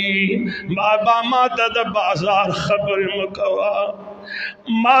पर कही बाबा माता दा बाजार खबर मकवा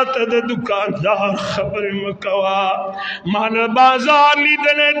माता दा दुकानदार खबर मकवा मान बाजार ली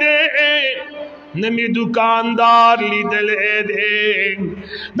दले दे नमी दुकानदार ली दले दे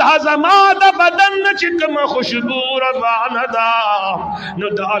दा ज़मा दा बदन चिकम खुशबू रवाना दा नु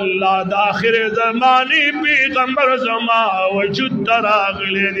दा अल्लाह दा आखिर ज़मानी पैगंबर ज़मा वजूद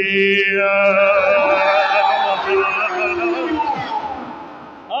तरागले दे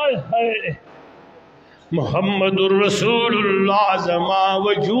हाय हाय मुहम्मदुर रसूलुल्लाह ज़मा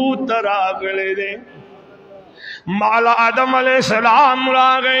वजूद तरागले दे माला आदम अलैहिस्सलाम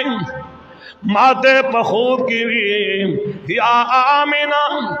ला गए माते पखूब की भी या आमिना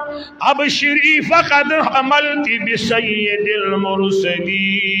अब शरीफ कद हमलती बिसय्यिदिल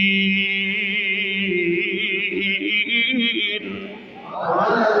मुरसलीन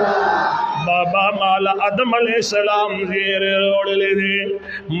बाबा माला आदम अलैहिस्सलाम ज़ेर रोड ले दे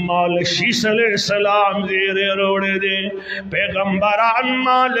माल शीस अलैहिस्सलाम ज़ेर रोड दे पैगंबरान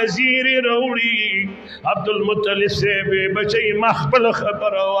माल ज़ीर रोड़ी अब्दुल मुत्तलिब से बे बचई मखबल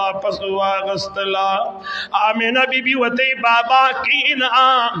खबर वापस वागस्तला आमिना बीबी वतई बाबा की ना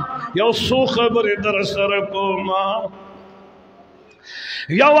यो सू खबर दर सर को माँ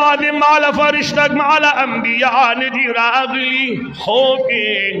यवाद माल फरिश्तक माल अंबिया निधि रागली हो के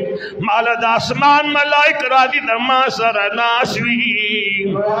माल दासमान मलाइक रादी दमा सर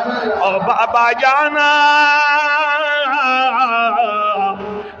नासवी और बाबा जाना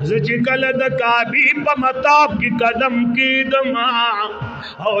जिकल दकाबी पमताब की कदम की दमा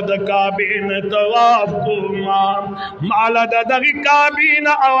और दकाबीन तवाफ को माला दगी काबीन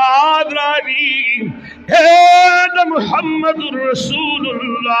आवाज रानी हे द मुहम्मदुर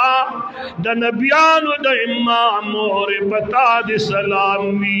रसूलुल्लाह द नबियान द इमाम और बता दे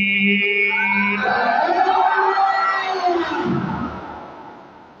सलामी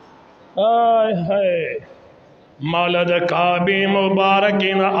हाय हाय मालद काबी मुबारक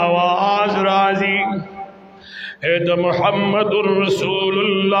न आवाज राजी है द मुहम्मदुर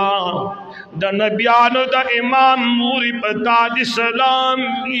रसूलुल्लाह द नबियान द इमाम मूरी बता दी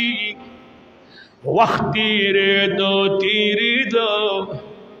सलामी वक्त तीरे दो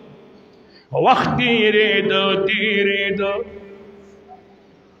वक्त तीरे दो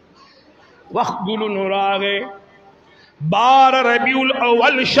वक्त गुलु नूर आ गए 12 रबीउल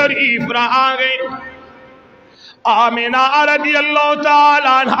अव्वल शरीफ आ गए आमिना रज़ी अल्लाह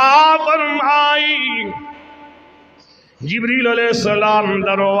ताला अन्हा फरमाई जिब्रील अलैहिस्सलाम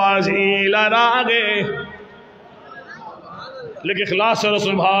दरवाज़े लगा गए लेकिन इखलास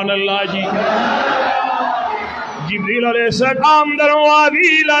सुभान अल्लाह जी जिब्रील अलैहिस्सलाम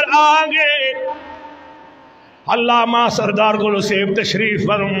दरवाज़े लगा गए अल्लामा सरदार गुल सेब तशरीफ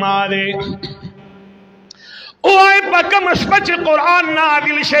फरमा दे ओए पकमश पच कुरान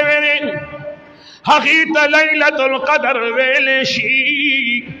नादिल शेवरे हकीत लैलतुल क़द्र वेलेशी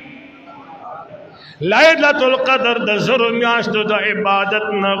लैलतुल क़द्र द ज़ुर्म्याश्त द इबादत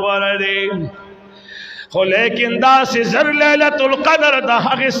न वरदे खो लेकिन दा से ज़र लैलतुल क़द्र द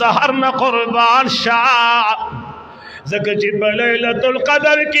हक़ सहर न क़ुरबान शाह ज़का जिब लैलतुल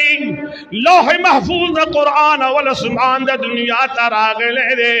क़द्र की लौह महफूज द कुरान वल सुमान द दुनिया तरागले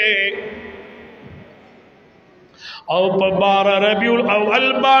दे और 12 रबीउल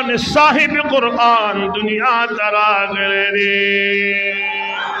अव्वल बान साहिब कुरान दुनिया तरागले दे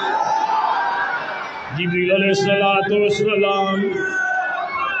जिब्रील अलैहिस्सलातु वस्सलाम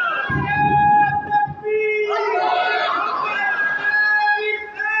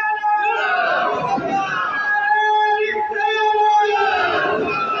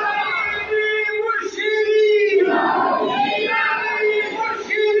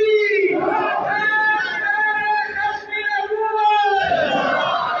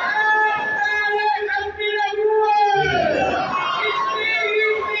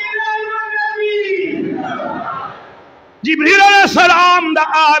जिब्रील अलैहिस्सलाम द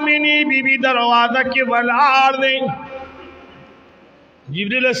आमिनी बीबी दरवाजा के वलार दे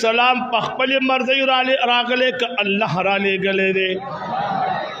जिब्रील अलैहिस्सलाम पखपल मर्ज़ी रागले का अल्लाह राले गले दे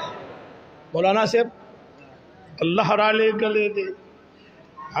मौलाना साहब अल्लाह राले गले दे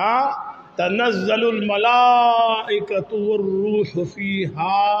हाँ तनज़्ज़लुल मलाइकतु वर्रूहु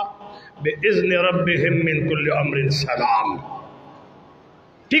फ़ीहा बिइज़्नि रब्बिहिम मिन कुल्लि अम्रिन सलाम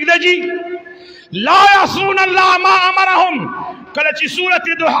ठीक है जी। ला यासून अल्लाह मा अमरहुम कल ची सूरत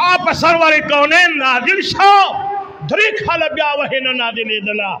दुहा पर सरवर कौनैन नाजिल शो धरी खाल ब्या वहे न नाजिल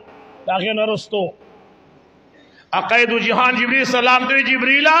दला ताके न रस्तो अक़ैदु जहान जिब्रील सलाम तो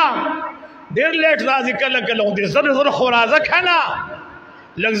जिब्रीला देर लेट राजी कल कल होते जर जर खुराजा खाना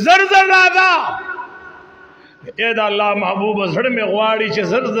लग जर जर राजा ए दा अल्लाह महबूब जड़ में गवाड़ी चे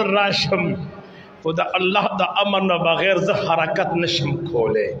जर जर राशम खुदा अल्लाह दा अमन बगैर ज हरकत नशम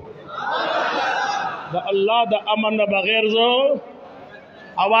खोले दा अल्लाह दा अमन बगैर जो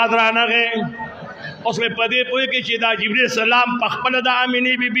आवाज राना गए उसमें पदे पुए के चिदा जिब्रील सलाम पखपल दा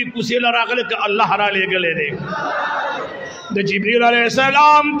आमिनी बीबी कुसेला रागले के अल्लाह रा ले गले रे द जिब्रील अलैहि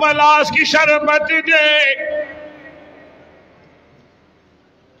सलाम पलास की शरबत दे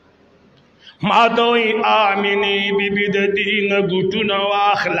मादोई आमिनी बीबी द दीन गुटु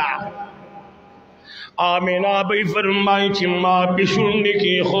नवाखला आमिना भाई फरमाई चिम्मा पिशुंडी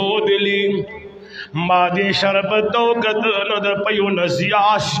की खोद ली मादी शरबतो कदन द पयो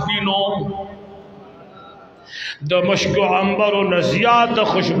नजियाश पिनो द मुश्को अंबरो नजियात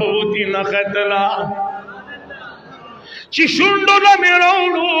खुशबूती न खतला चिशुंडो न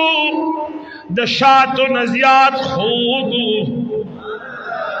मिरोडू द शातो नजियात खूबू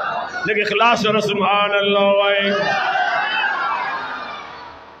लेकिन इखलास और सुभान अल्लाह वाए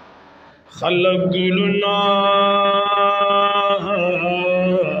खलकुलना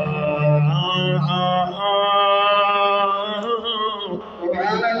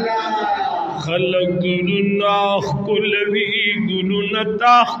खलकुलना कुलवी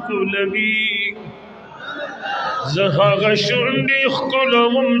गुलुनता कुलवी जहगशुंडी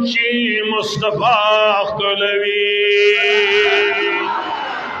कुलमुची मुस्तफा कुलवी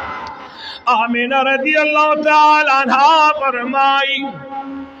आमिना रदी अल्लाह ताला अन्हा फरमाई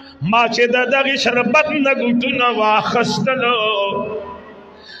माचे दगी शरबत न गुटु न वाखस्तलो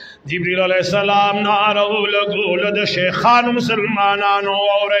जिब्रील अलैहिस्सलाम नारो लगोल द शेखान मुसलमानानो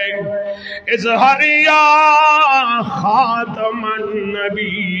और इजहरिया खातमन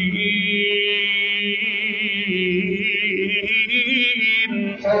नबीन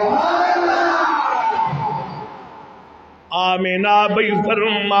आमिना भाई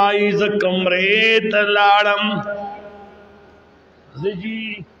फरमाई ज कमरे तलाड़म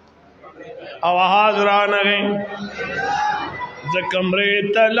जी आवाज रान गई ज कमरे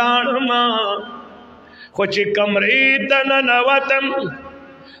तलाड़मा कुछ कमरे तन नवतम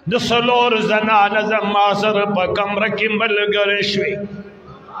दसलोर जनान जमासर प कमर किम्बल गरश्वी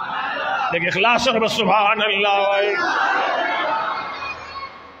लेकिन इखलास और सुभान अल्लाह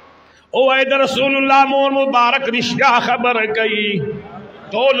ओ ऐद रसूलुल्लाह मोर मुबारक रिश्ता खबर कई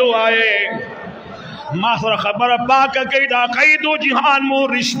तोलो आए मासर खबर पाक कई दा कई दो जिहान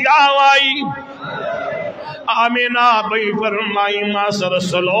मोर रिश्ता आई आमिना भाई फरमाई मासर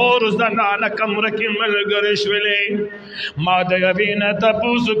सलोर जनान कमर की मल गरश्वले मादयवी न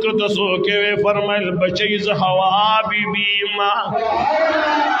तपूस को दसो के वे फरमाइल बचईज हवा बीबी मां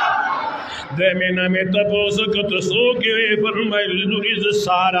दमेना में तपोस को दसो के वे फरमाइल नुरिज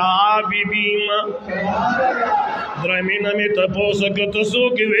सारा बीबी मां दमेना में तपोस को दसो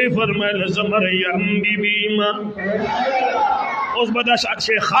के वे फरमाइल जमरियम बीबी मां उस बदा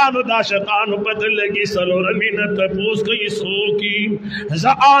शेखान दाशकान पत लगी सलोर में न तपोस को सो की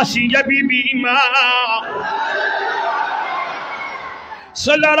ज़आसी बीबी मां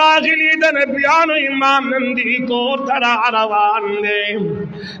सलरागिली दन बयान इमाम नंदी को तरा रवान ने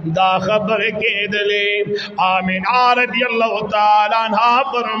दा खबर के दले आमिना रदियल्लाहु ताला अन्हा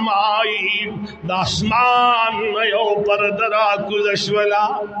फरमाई दासमान यो पर दरा गुजशवला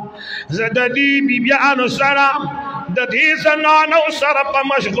जददी बियान सरा ददी सनानो सर प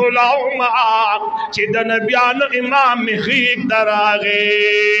मशगुलाओ मा चिदन बयान इमाम खीक दरागे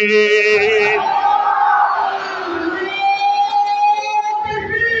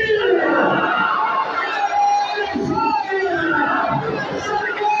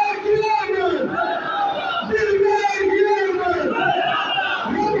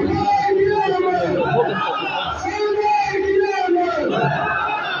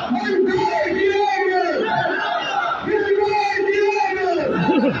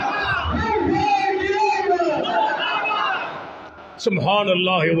सुभान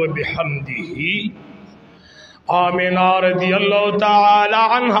अल्लाह व बिहम्दिही आमिना रदियल्लाहु ताला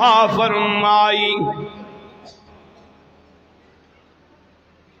अन्हा फरमाई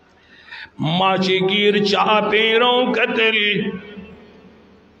माची गिर चापेरों कतल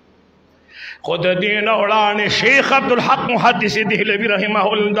खुद दीन उड़ाने शेख अब्दुल हक मुहद्दिस देहलवी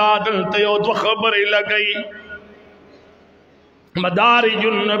रहमहुल्लाह दलते तो खबर लगई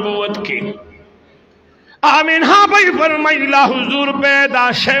मदारिजुन नबुवत की आमिना भाई फरमाइला हुजूर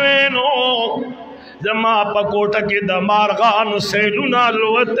पैदा शवेनो जमा पकोट के दमारगान सेलुना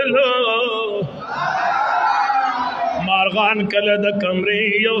लोतल मारगान कलद कमरे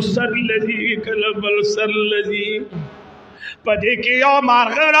यो सर लजी कलबल सर लजी पदे के यो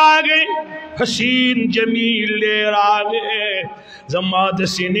मारगर आ गए हसीन जमील ले आ गए जमात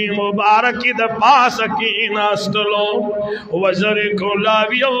सीने मुबारक द पास की नास्तलो वजर को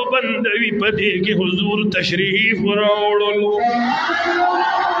लावियो बंदवी पदे के हुजूर तशरीफ रोड़ो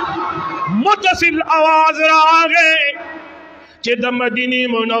मुतसिल आवाज आ गए चिद मदीनी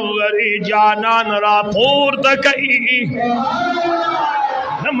मुनव्वरी जानान रापोर तकई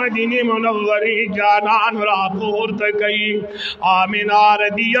मदीनी मुनव्वरी जानान रापोर तकई आमिना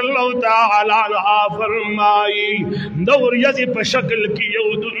रदियल्लाहु तआला अन्हा फरमाई दौर यजिब शक्ल की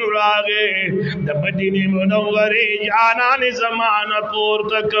यौदुन रागे द मदीनी मुनव्वरी जानान जमान पोर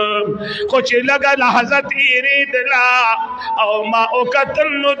तक कुछ लगा लहज़त रे दिला औ मा ओ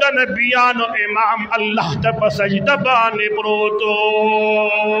कतल द नबियान इमाम अल्लाह तब सजदा बाने प्रोतो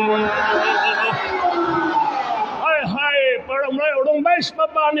हाय हाय पढ़ उड़ूं बैस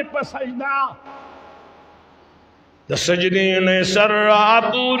बाने पसजदा द सजदे ने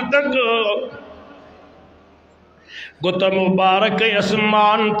सरापुर तक गुत मुबारक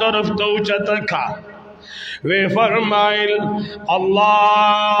आसमान तरफ तो चतखा वे फरमाइल अल्लाहु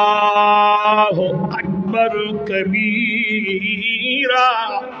अकबर कबीरा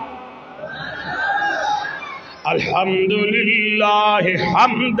अल्हम्दुलिल्लाह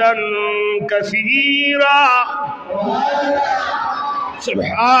हम्दन कसीरा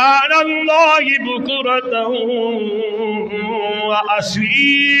सुब्हानल्लाह बुकुरतन व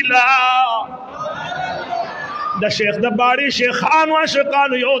असीला द शेख द बाड़ी शेखान व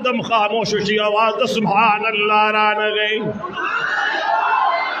शेखान योदम खामोश शी आवाज द सुभान अल्लाह रान गई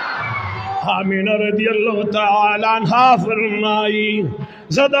आमीना रदियल्लाहु तआला अन्हा फरमाई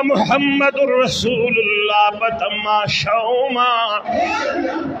ज़द मुहम्मदुर रसूलुल्लाह बतमा शौमा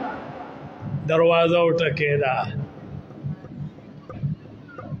दरवाजा उठकेदा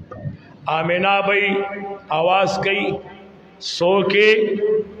आमीना भाई आवाज कई सो के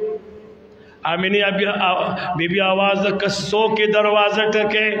आमिनी बीबी आवाज सो के दरवाजा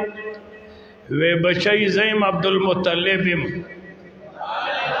टके वे बचई ज़ैम अब्दुल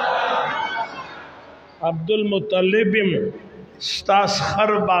मुत्तलिबिम स्तास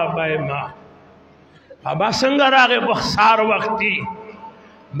खर बाबाए माँ बाबा संगर आगे बख्सार वक्ती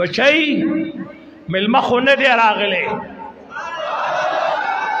बचई मिलमा खोने दे रागले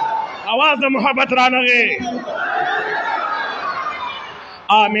आवाज मोहब्बत रानगे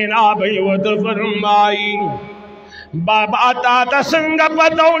आमीना भाई वद फरमाई बाबा ताता संग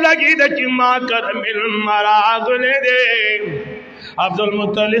पतौ लगी दची माँ कर मिल मरागले दे अब्दुल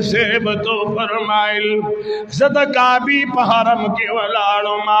मुत्तलिब से बतो फरमाइल सदका भी पहरम के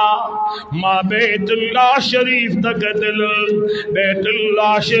वलाड़ो माँ बैतुल्लाह शरीफ तक दिल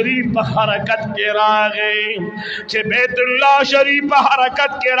बैतुल्लाह शरीफ हरकत के रागे चे बैतुल्लाह शरीफ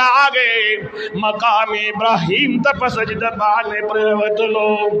हरकत के रागे मकाम इब्राहिम तप सजद बाले प्रवतलो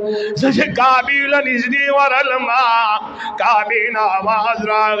सज काबिल निजनी वरलमा काबिन आवाज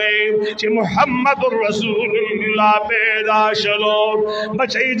रागे चे मुहम्मदुर रसूलुल्लाह पैदा शलो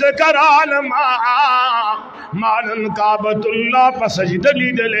बचई जकराल मानन काबतुल्लाह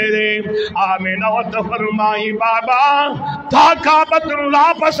पसजदली दले रे आमीना वत फरमाई बाबा ता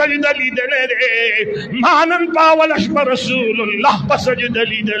काबतुल्लाह पसजदली दले रे मानन पावल अशबर रसूलुल्लाह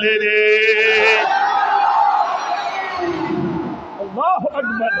पसजदली दले रे अल्लाहु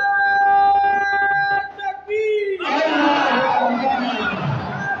अकबर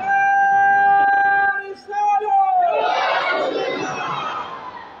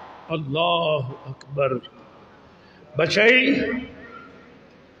अल्लाह अकबर बचई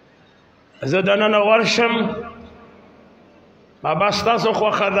जदन वर्षम बाबास्ता सो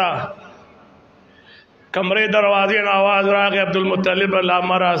खदा कमरे दरवाजे आवाज राग अब्दुल मुत्तलिब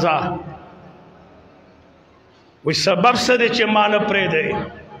अल्लाह राजा वो सबब से दे मान प्रे दे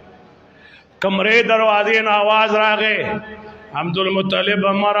कमरे दरवाजे आवाज रागे अब्दुल मुत्तलिब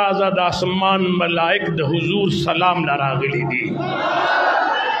राजा दासमान मलाइक द हुजूर सलाम लरागली दी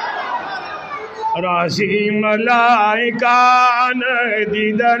राजी मलाइकान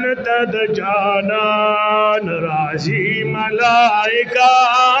दीदन तद जानान राजी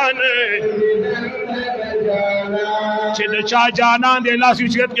मलाइकान चिद चा जाना दे ला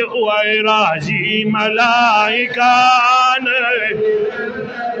सुचियत के ओए राजी मलाइकान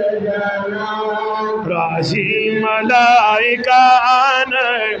राजी मलाइकान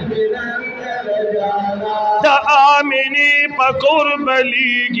आमिनी पकुर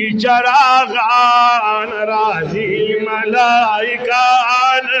बली की चरागान राजी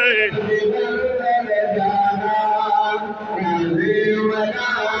मलाइकान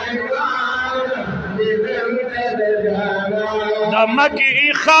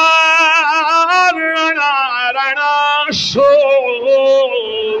दमकी खार रणा रणा शो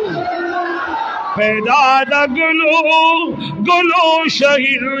पैदा दगलो गुलो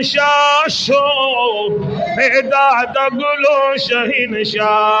शहीन शाशो पैदा दगलो शहीन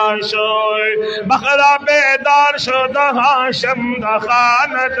शाशो बखरा बेदार शुदा हाशम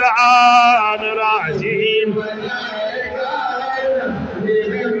खानत आन राजीम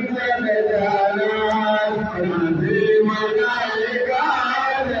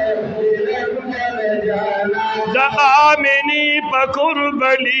आमिनी पकुर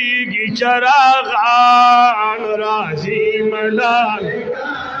बली की चरागान राजी मला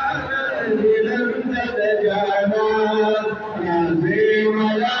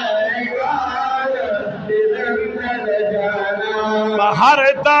हर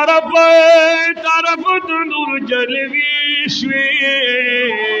तरफ तरफ नूर जलवी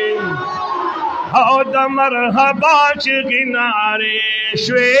दमर हबाच गिनारे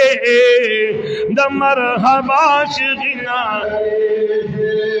श्वे दमर हबाच गिनारे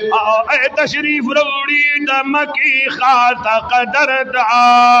तशरीफ रौड़ी दमकी खाता कदर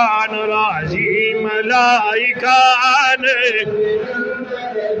दान राजी मलाइकान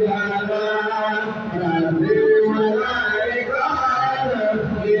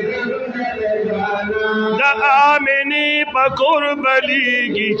आमिनी पकुर बली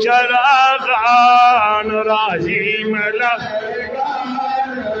की चरागान राजी मला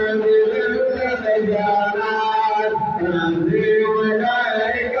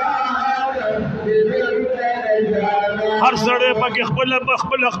हर सड़े पके खपल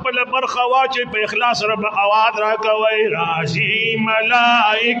खपल खपल बरखवाच पे इखलास रब आवाज रा कवई राजी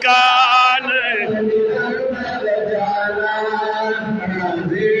मलाइकान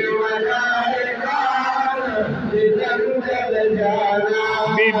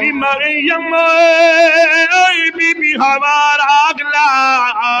बीबी मरियम बीबी हमारा अगला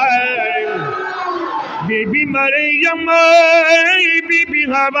बीबी मरियम बीबी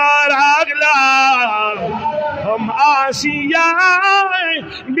हमारा अगला हम आसिया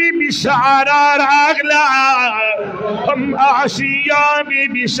बीबी सारा रागला हम आसिया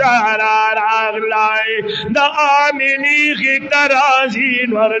बीबी सारा रागला द आमिनी की तराजी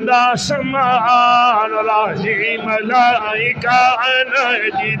वरदा समान राजी मलाइका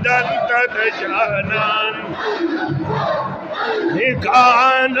जिदन तदजानान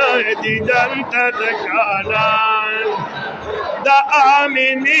निकान जिदन तदजानान द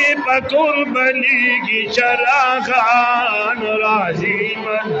आमिनी पकुर बली की चरागान राजी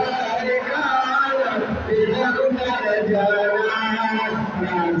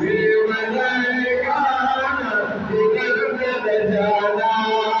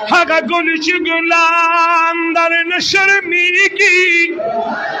हगा गुल गुलाम दर नशर्मीगी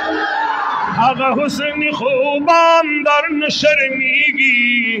हगा हुस्न खूबान दर नशर्मीगी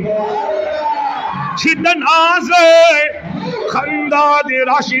छिदन आज़े खंदा दे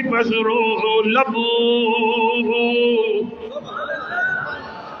राशि बजरो लबू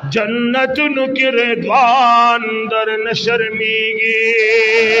जन्नत नुकिरे द्वान दर नशर्मीगी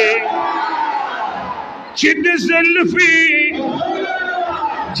छिद ज़ुल्फ़ी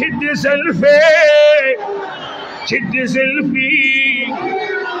छिद ज़ुल्फ़े छिद ज़ुल्फ़ी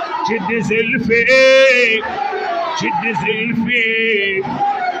छिद ज़ुल्फ़े छिद ज़ुल्फ़ी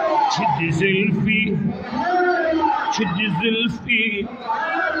छिद ज़ुल्फ़ी छिद ज़ुल्फ़ी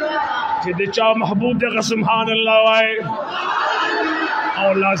छिद चा महबूब दे सुभान अल्लाह वाए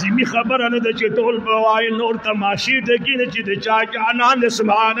और लाजिमी खबर न दे टोल बवाए नूर तमाशी दे की न छिद चा जाना दे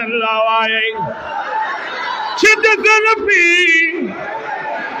सुभान अल्लाह वाए छिद ज़ुल्फ़ी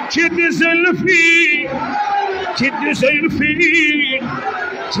छिद ज़ुल्फ़ी छिद ज़ुल्फ़ी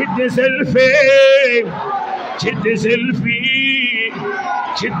छिद ज़ुल्फ़े छिद ज़ुल्फ़ी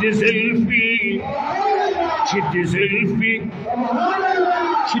छिद ज़ुल्फ़ी छिद ज़ुल्फ़ी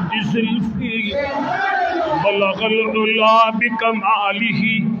छिद ज़ुल्फ़ी बलगल उला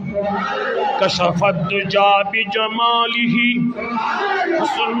बिकमालिही कशफत दुजा बिजमालिही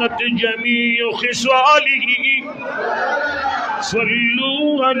सुन्नत जमीउ खिसालिही सल्लू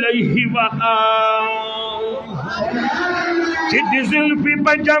अलैहि व छिद ज़ुल्फ़ी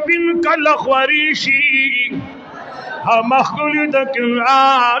बजबिन कलख्वरीशी मखलूल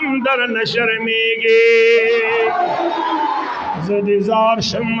दकरान दर नशर्मीगे ज़दिज़ार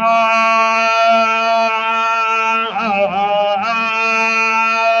शमा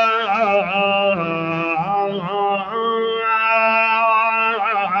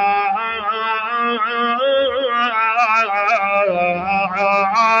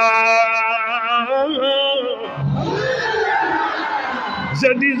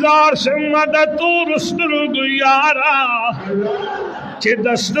जदीजार से मदद रुस्तुर्ग यारा चे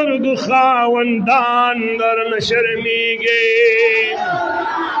दस्तुर्ग खावंदान दर नशर्मीगे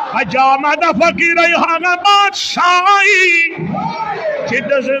हजामद फकीर यहाँ बादशाही चे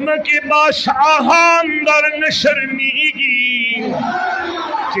दज़म के बादशाहान दर नशर्मीगी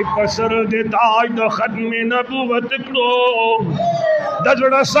चे पसर दे ताज द खत्म नबुवत करो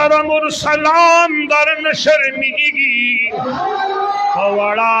दजड़ा सर मुरसलाम दर नशर्मीगी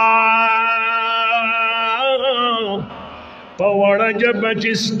पवड़ा जब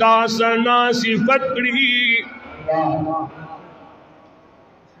चिस्ता सना सिफत कड़ी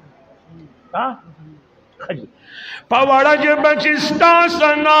पवड़ा जब चिस्ता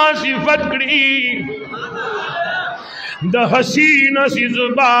सना सिफत कड़ी द हसीन सी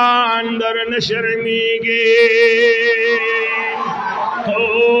जुबान दर नशर्मीगे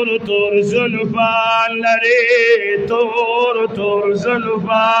तोर तोर जुल्फान लरे तोर तोर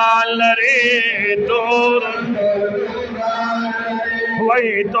जुल्फान लरे तोर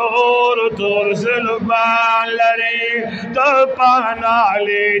वही तोर तोर जुल्फान लरे तो पाना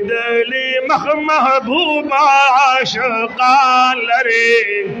ले दली महबूबा आशिकान लरे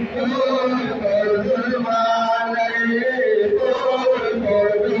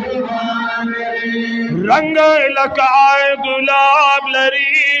रंग लकाए गुलाब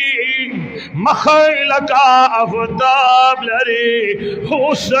लरी मख लका अफताब लरी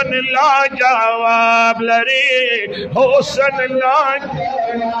हुस्न लाजवाब लरी हुस्न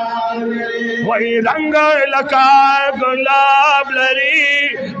लाजवाब वही रंग लका गुलाब लरी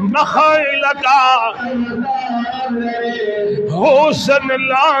मख लका हुस्न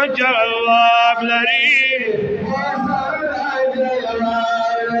लाजवाब लरी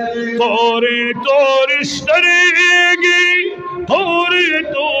तोरे तोर इस्तरेगी तोरे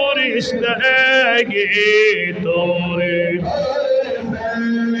तोर इस्तरेगी तोरे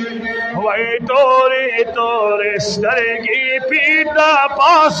वही तोरे तोर इस्तरेगी पीता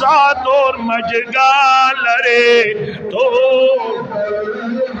पासा तोर मजगाल रे तो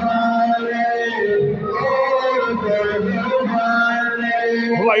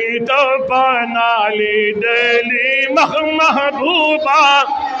वही तो पनाली दली महबूबा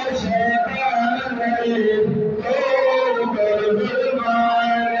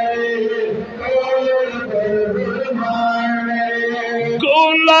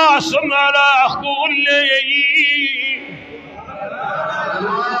गोला सुनरा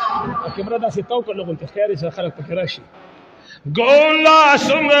कैमरा दा से तो कर लोगों के खैर से खलक पे राशि गोला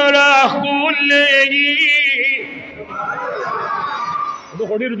सुनरा तो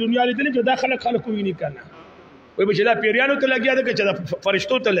खोड़ी दुनिया ले जो दाखल खलक कोई नहीं करना कोई बचला पेरियानो तो लग गया दे के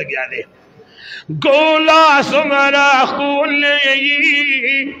फरिश्तों तो लग गया दे गोला सुमरा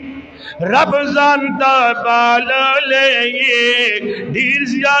रब जानता बाल ले धीर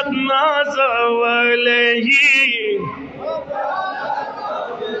ज्याद नाजवले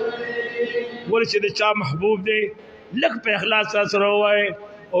बोले चे चा महबूब दे लग पे अखलास रोए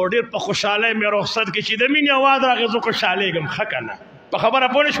और डेर पे खुशहाले में रुखसत की चीज़ मीन आवाज रागे जो खुशहाले गम खकना खबर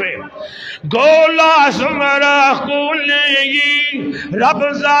अपने छुए गोला सुमरा रब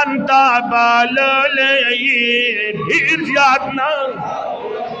जानता बाल ले धीर ज्याद ना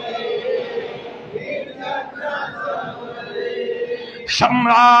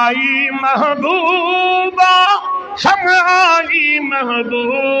शम्आई महबूबा शम्आई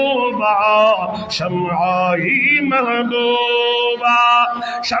महबूबा शम्आई महबूबा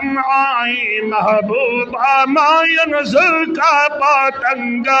शम्आई महबूबा मायन ज़ुल का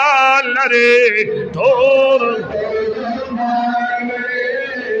पतंगा लरे तोर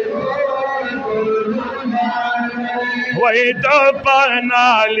वही तो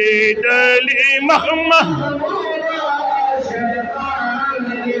पनाली दली महमा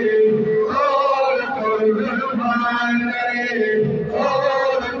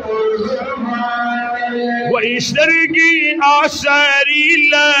वैसरगी आसरी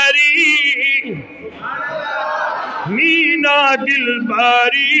लरी मीना दिल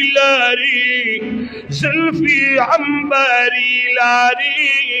बारी लरी जुल्फी अंबरी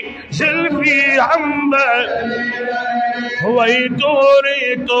लारी जुल्फी अंबर वही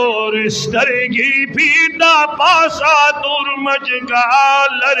तोरे तोर सरगी पीता पासा तुर मजगा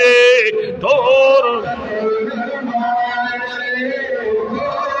लरे तोर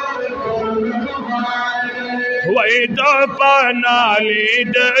वही तो पनाली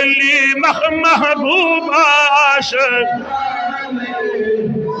दली महबूबा आशिक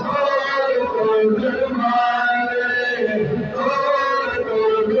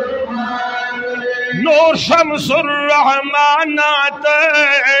नूर शम्सुर रहमानात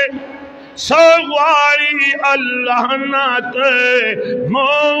سواری اللہ نات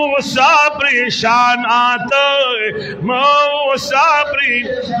موسیٰ پریشانات موسیٰ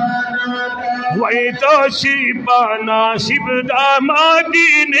پریشانات وہی تو شیبہ ناصب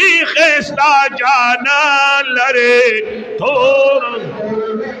دامادینی خیستہ جانا لرے تھور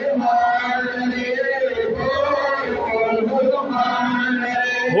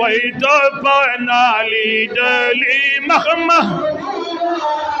وہی تو پنالی دلی مخمہ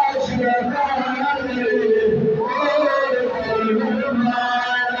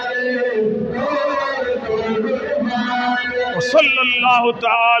صلی اللہ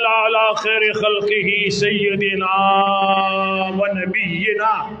تعالی علی خیر خلقہ سیدنا و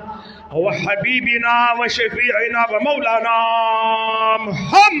نبینا و حبیبنا و شفیعنا و مولانا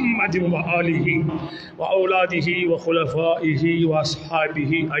محمد و آلہ و اولادہ و خلفائہ و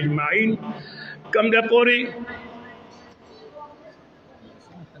اصحابہ اجمعین. کم دے پوری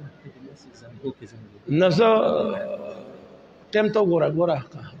نزا ٹیم تو گورا گورا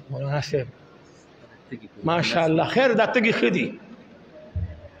مولانا صاحب ماشاءاللہ خیر دا تگی خدی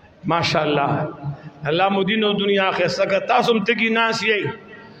ماشاءاللہ اللہ مدین و دنیا خیصہ کا تاسم تگی ناس یہی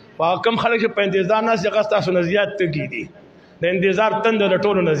کم خلق پہ انتظار ناس جگہ تاسو نزیاد تگی دی دا انتظار تند دا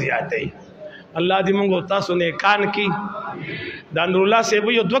ٹولو نزیاد دی. اللہ دی منگو تاسو نیکان کی دا نور اللہ سے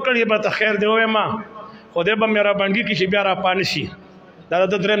بھی دوکڑی برتا خیر دے ہوئے ماں خودے با میرا بنگی کی شبیہ را پانشی دا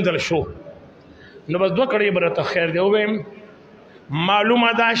درم دل شو نو بس دوکڑی برتا خیر دے ہوئے معلوم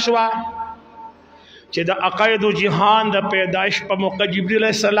داشوا چہ دا عقائد و جہان دا پیدائش پا موقع جبریل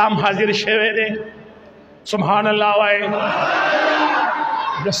علیہ السلام حاضر شوے دے سبحان اللہ وائے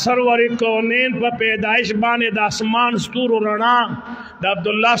دا سرور کونین پا پیدائش بانے دا اسمان ستور و رنا دا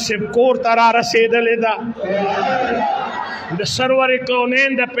عبداللہ سے کور ترا رسید لے دا سرور کونین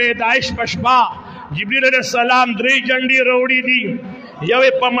دا پیدائش پشبا جبریل علیہ السلام دری جنڈی روڑی دی یوے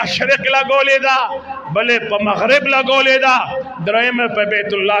پا مشرق لگو لے دا بلے پا مغرب لگو لے دا درائم پا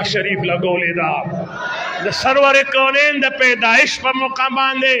بیت اللہ شریف لگو لے دا سرور کونین دا پیدائش پا مقام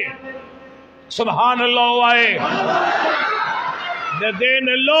باندے سبحان اللہ وائے دا دین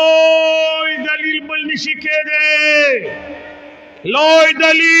لوئی دلیل بل نشی کے دے لوئی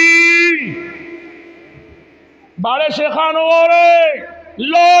دلیل بارے شیخان ہو رہے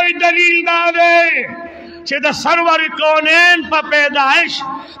لوئی دلیل دا دے چھے دا سرور کونین پا پیدائش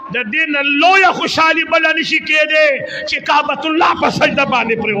دا دین لویا خوشحالی بلا نشی کے دے چھے کعبۃ اللہ پا سجدہ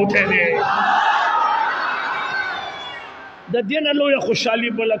بانے پر اٹھے دے دا دین لویا خوشحالی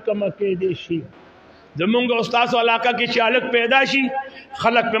بلا کم کے دے شی دا منگا استاذ و علاقہ کی چالک پیدا شی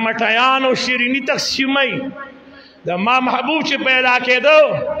خلق پہ مٹھایان و شیرینی تقسیمی دا ماں محبوب چھ پیدا کے دو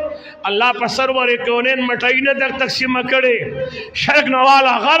اللہ پا سرور کونین مٹھائی نے در تقسیم کرے شرق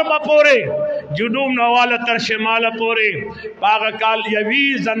نوالا غرب پورے جنوب نوالا تر شمال پورے پاگا کال یوی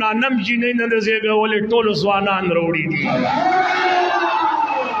زنانم جی نہیں نرزے گا والے ٹول زوانان روڑی دی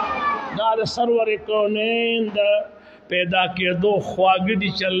دا سرور کونین دا پیدا کیا دو خواگدی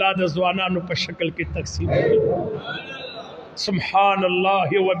چا اللہ دا زوانانو پا شکل کی تقسیم سبحان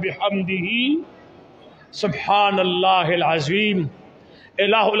اللہ و بحمدہ سبحان اللہ العظیم.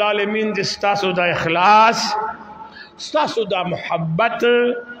 الہ العالمین دی ستاسو دا اخلاص ستاسو دا محبت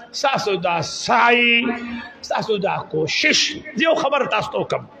ستاسو دا سعی ستاسو دا کوشش دیو خبر تاستو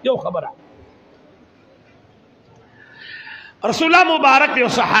کم دیو خبر رسول اللہ مبارک دیو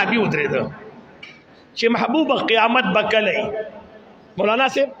صحابی ادرے دو چی محبوب قیامت بکلئی مولانا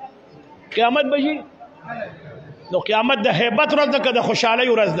سے قیامت بجی نو قیامت دا حیبت رز دا که دا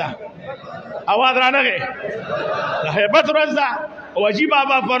خوشحالی رز دا آواز رانا گئے دا حیبت رز دا وجی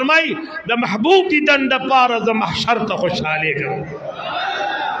بابا فرمائی دا محبوب دی دن دا پار دا محشر تا خوشحالی گا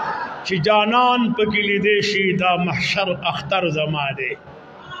چی جانان پکلی دیشی دا محشر اختر زمانے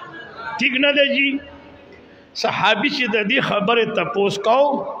ٹھیک نہ دے جی صحابی چی دا دی خبر تپوس کاؤ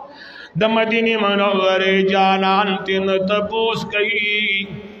دا مدینی منور جانان تین تپوس کئی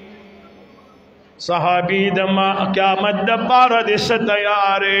صحابی دا قیامت دا پار دس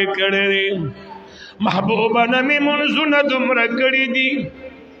تیارے کڑے محبوبہ نمی منزن دمر کڑی دی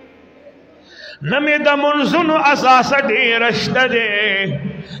نمی دا منزن اساس دیرشت دے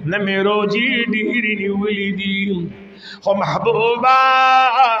نمی روجی دیری نیولی دی خو محبوبہ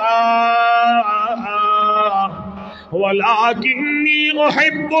وَلَكِنِّي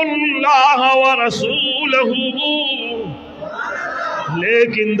أُحِبُّ اللَّهَ وَرَسُولَهُ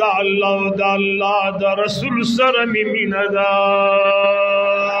لیکن دا اللہ دا رسول سرمی من دا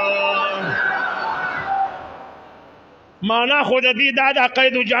مانا خود دی دادا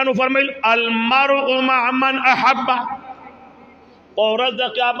قید جانو فرمیل المرء مع من احبا اورد دا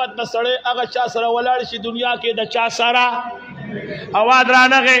قیامت بسڑے اگا چا سرا ولار شی دنیا کے دا چا سرا آواز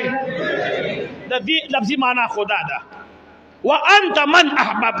رانا گئے د دې لفظي معنا خدا ده وانت من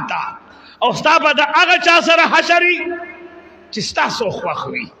احببت او ستا به د هغه چا سره حشري چې ستاسو خوښ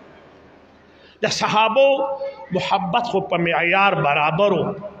وي د صحابو محبت خو په معیار برابر و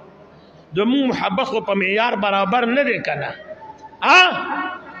زموږ محبت خو په معیار برابر نه دی که نه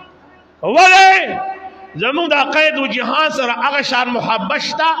ولې زموږ د قید و جهان سره هغه شان محبت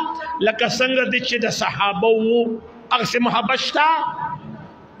شته لکه څنګه دی چې د صحابه وو هغسې محبت شته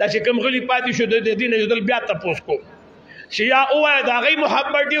دا چې کوم غلي پاتې شو د دې نه یو ځل بیا تپوس کوم چې یا ووایه د هغوی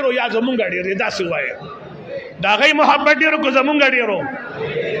محبت ډېر یا زمونږ ډېر دی داسې ووایه د هغوی محبت ډېر که زمونږ ډېر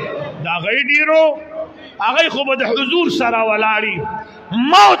د هغوی ډېرو هغوی خو به د حضور سره ولاړي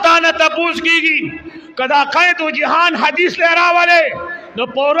ما او تا نه تپوس کېږي که دا قید و جهان حدیث لی راولې نو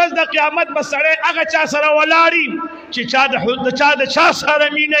په ورځ د قیامت به سړی هغه چا سره ولاړي چې چا د چا سره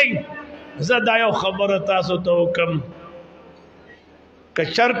مینه زه دا یو خبره تاسو ته وکړم که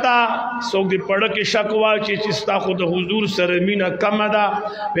چرته څوک د پړه کې شک واچي چې ستا خو د حضور سره مینه کمه ده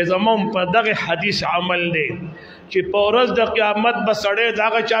بیا زموږ په دغه حدیث عمل دی چې په ورځ د قیامت به سړی د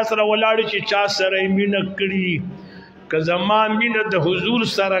هغه چا سره ولاړي چې چا سره یې مینه کړي که زما مینه د حضور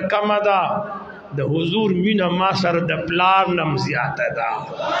سره کمه ده د حضور مینه ما سره د پلار نم زیاته ده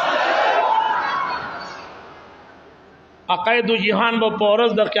عقاید و جهان به په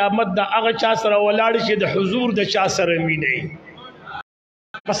ورځ د قیامت د هغه چا سره ولاړي چې د حضور د چا سره مینه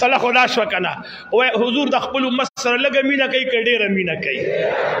مسله خدا شو کنه او حضور د خپل امت سره لګه مینه کوي که ډیره مینه کوي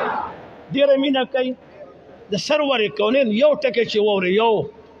ډیره مینه کوي د سرور کونین یو ټکی چې ووري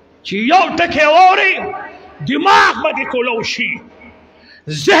یو ټکی ووري دماغ به دې کولو شي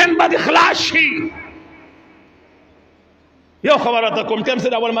ذهن به دې خلاص شي یو خبره ته کوم ټیم څه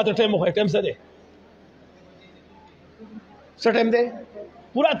دی اول ماته ټیم وښایه ټیم څه دی څه ټیم دی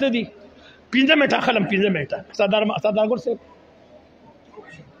پوره ته دي 15 منټه اخلم 15 منټه سردار ګور صاحب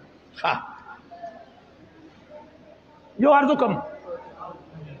ها یو عرض کوم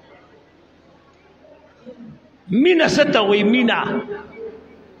مینا ستوي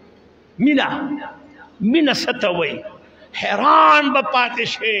مینا ستوي حیران به پاتې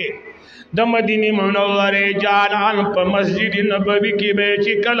شي د مدینه منورې جانان په مسجد نبوي کې به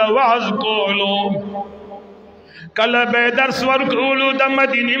چې کله واعظ کولو کله به درس ورکولو د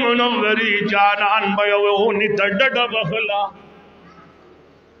مدینه منورې جانان به یو نیت ډډه بخلا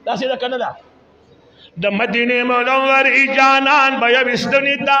داسې ده کنه ده د مدینه منورې جانان به یو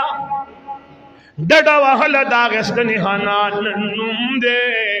استنی تا ډډه وهله دا غستنی حنان نوم دی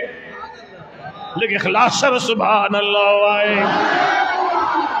لږ اخلاص سره سبحان الله وای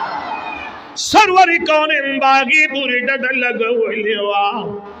سرور کونین باغی پوری ډډه لګولې وا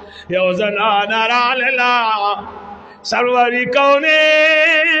یو زنانه راغله سرور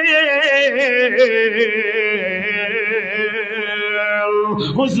کونین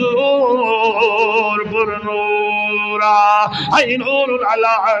حضور پر نورا ای نور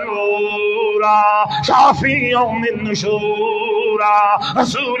علی نورا شافی من نشورا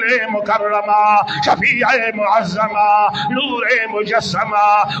رسول مکرمہ شفیع معظمہ نور مجسمہ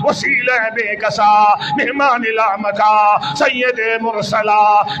وسیل بے کسا مہمان لامکا سید مرسلہ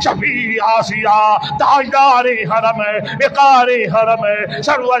شفیع آسیہ تاجدار حرم وقار حرم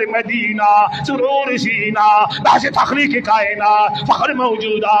سرور مدینہ سرور سینہ باعث تخلیق کائنات فخر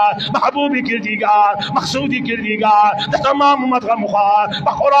موجودات محبوب کردگار مقصود کردگار تمام امت کا مخار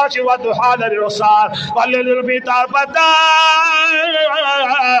بخراج و دحال للرسال وللبتار بدار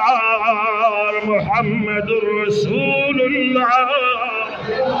محمد رسول الله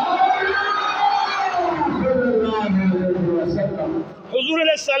حضور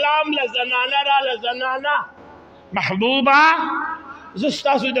علیہ السلام لزنانا محبوبہ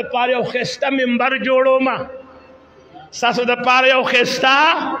زستاسو د پاره یو خسته منبر جوړوم ستاسو د پاره یو خسته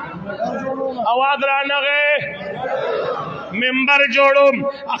اواز رانغه منبر جوړوم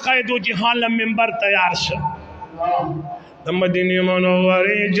عقاید و جهان له منبر تیار شه د مدینه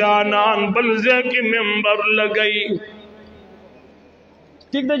منورې جانان بل ځکه منبر لګئی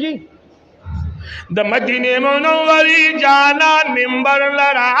ٹھیک ده جی د مدینه منورې جانان منبر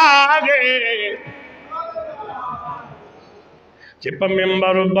لراغه چې په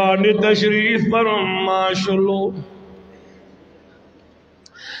منبر باندې تشریف فرما شلو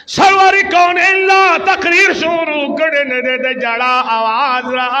سرور کون اللہ تقریر شروع کرنے دے دے جڑا آواز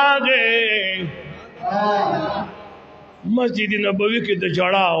راگے مسجد نبوی کی دے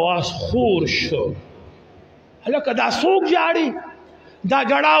جڑا آواز خور شو حلکہ دا سوک جاڑی دا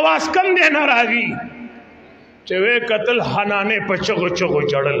جڑا آواز کم دینا راگی چوے قتل حنانے پہ چگو چگو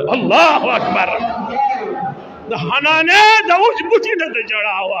جڑل اللہ اکبر دا حنانے دا اوج بوٹی دے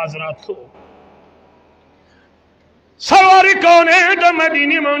جڑا آواز راتو सवारी कौने द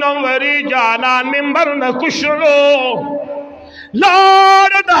मदीने मुनव्वरी जाना मिंबर न कुशलो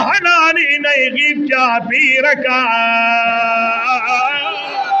लाड दहनानी नहीं गिब जा पीर का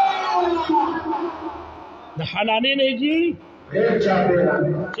दहनानी नहीं जी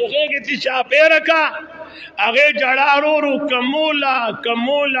के चापेर का अगे जड़ारो रू कमोला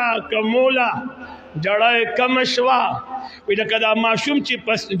कमोला कमोला जड़ा कमशवा कदा माशूम ची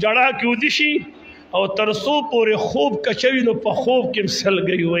पस जड़ा क्यों दिशी और तरसो पूरे खूब कचवी नो खूब किम सल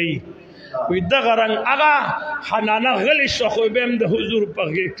गई वही दगा रंग आगा हनाना गली शखुबेम द हुजूर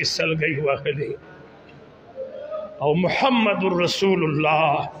पगे कि सल गई हुआ गली और मुहम्मदुर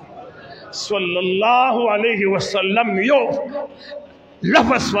रसूलुल्लाह सल्लल्लाहु अलैहि वसल्लम यो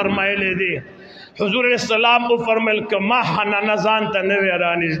लफ्ज़ फरमाए ले दे हुजूर सलाम को फरमाइल कमा हनाना जान त नवे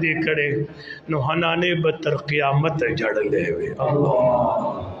रानिस दे खड़े नो हनाने बतर क़यामत जड़ लेवे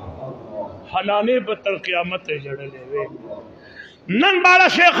अल्लाह हनाने बतर क़यामत जड़ लेवे नन बाला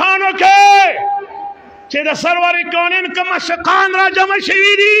शेखानो के चे द सरवर कौनिन कमा शकान राजम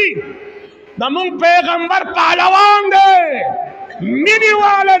शवीरी नमुंग पैगंबर पहलवान दे मिनी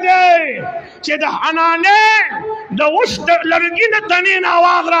वाले दे चे द हनाने द उस लड़की ने तनीन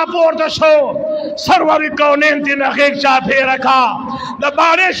आवाज रापोर दसो सरवर कौनेन तीन अखीक चापे रखा द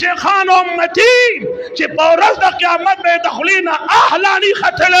बारे शेखान उम्मती चे पौरस द क़यामत में दखलीन आहलानी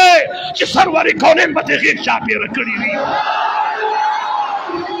खतले चे सरवर कौनेन बते अखीक चापे रखड़ी हुई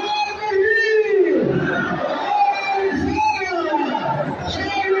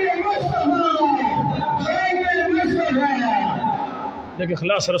लेकिन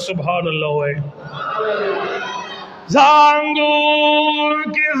खलास सुभान अल्लाह है ज़ांगूर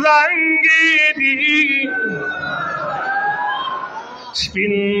की ज़ंगीरी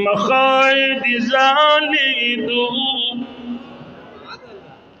स्पिन मखायद ज़ाली दो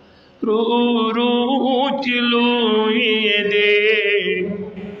रू रू चिलो ये दे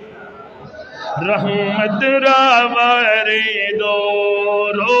रहमत रावरे दो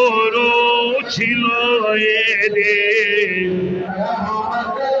रो रो चिलो ये दे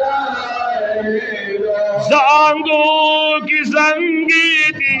ज़ांगो की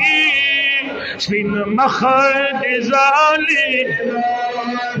ज़ंगीरी स्पिन मखद ज़ाली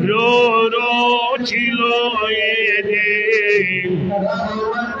रो रो चिलो ये दे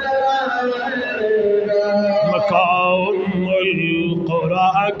मकाउल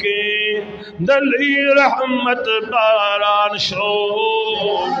क़ुरा के दली रहमत बारान शो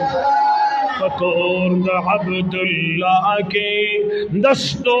फकोर अब्दुल्ला के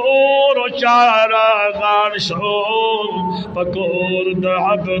दस्तूर चारा गान शोर फकोर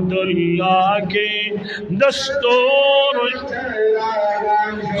अब्दुल्ला के दस्तूर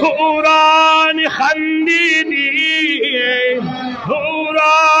हुरान खंदीदी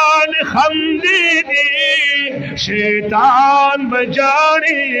हुरान खंदीदी शैतान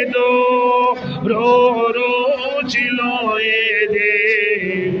बजाने दो रो रो चिलोए दे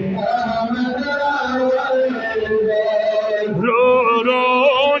रो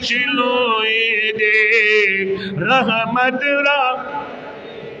रो चिलोए दे रहमत रा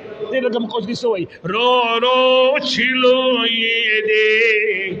तेरे गम को किस वही रो रो चिलोए दे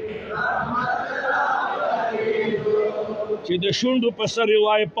चे शुंड पसर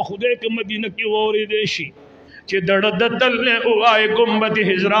वाए पखुदे के मदीना की ओरी देशी चे दर्द तल्ले उआए गुम्बद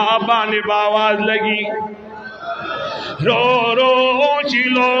हिजरा बाने बावाज लगी रो रो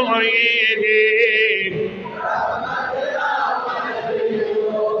चिलोए दे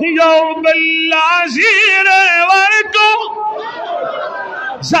यो बल्ला ज़ीरे वर को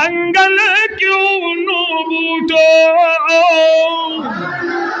जंगल क्यों नो बूटो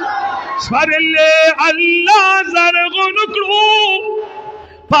स्वरले अल्लाह ज़रगुन क्रू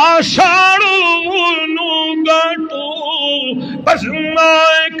पाशाड़ू नु गाटू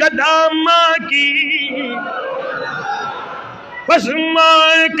पसमाए कदामा की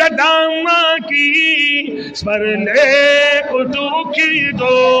पसमाए कदामा की स्वरले उठू की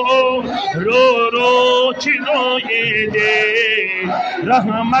दो रो रो चिलो ये दे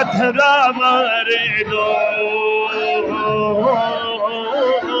रहमत रामरे दो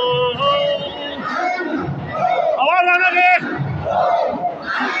आवाज आने दे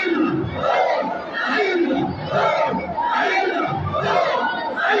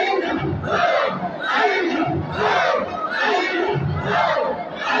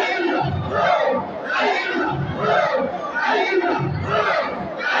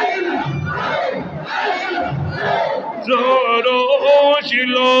रो रो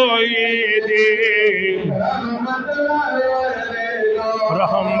चिलोए दे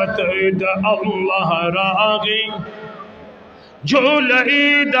रहमत द अल्लाह रागी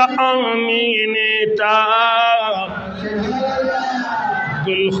झोलई द आमीने ता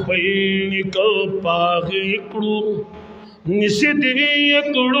गुल खपई को पागे कड़ू निसदे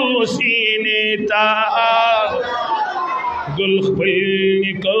कड़ू सीने ता गुल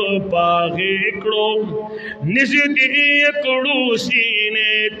खपई को पागे कड़ू निसदे कड़ू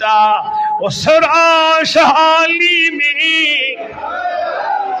सीने ता उसरा शहाली में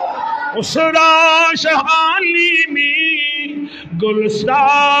उसरा शहाली में गुलस्ता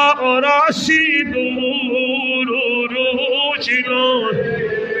राशि दूर रोशनो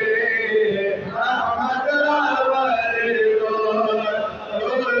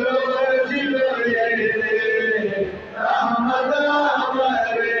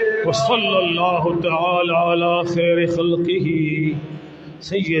वसल्लल्लाहु तआला अला खैर खल्क़िही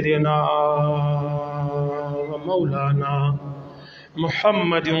सय्यदना व मौलाना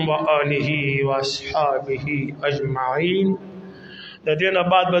मुहम्मद व आलिही व अस्हाबिही अजमाइन। दिन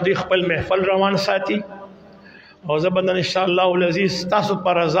बाद बदी खपल महफल रवान साथी और ज़बरदस्त इंशाअल्लाह अज़ीज़ तासु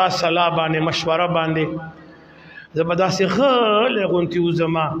पर रज़ा सलाह बाने मशवरा बांधे ज़बरदस्त खल गुंती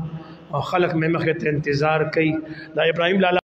उज़मा और खलक में मखत इंतज़ार कई दा इब्राहिम लाला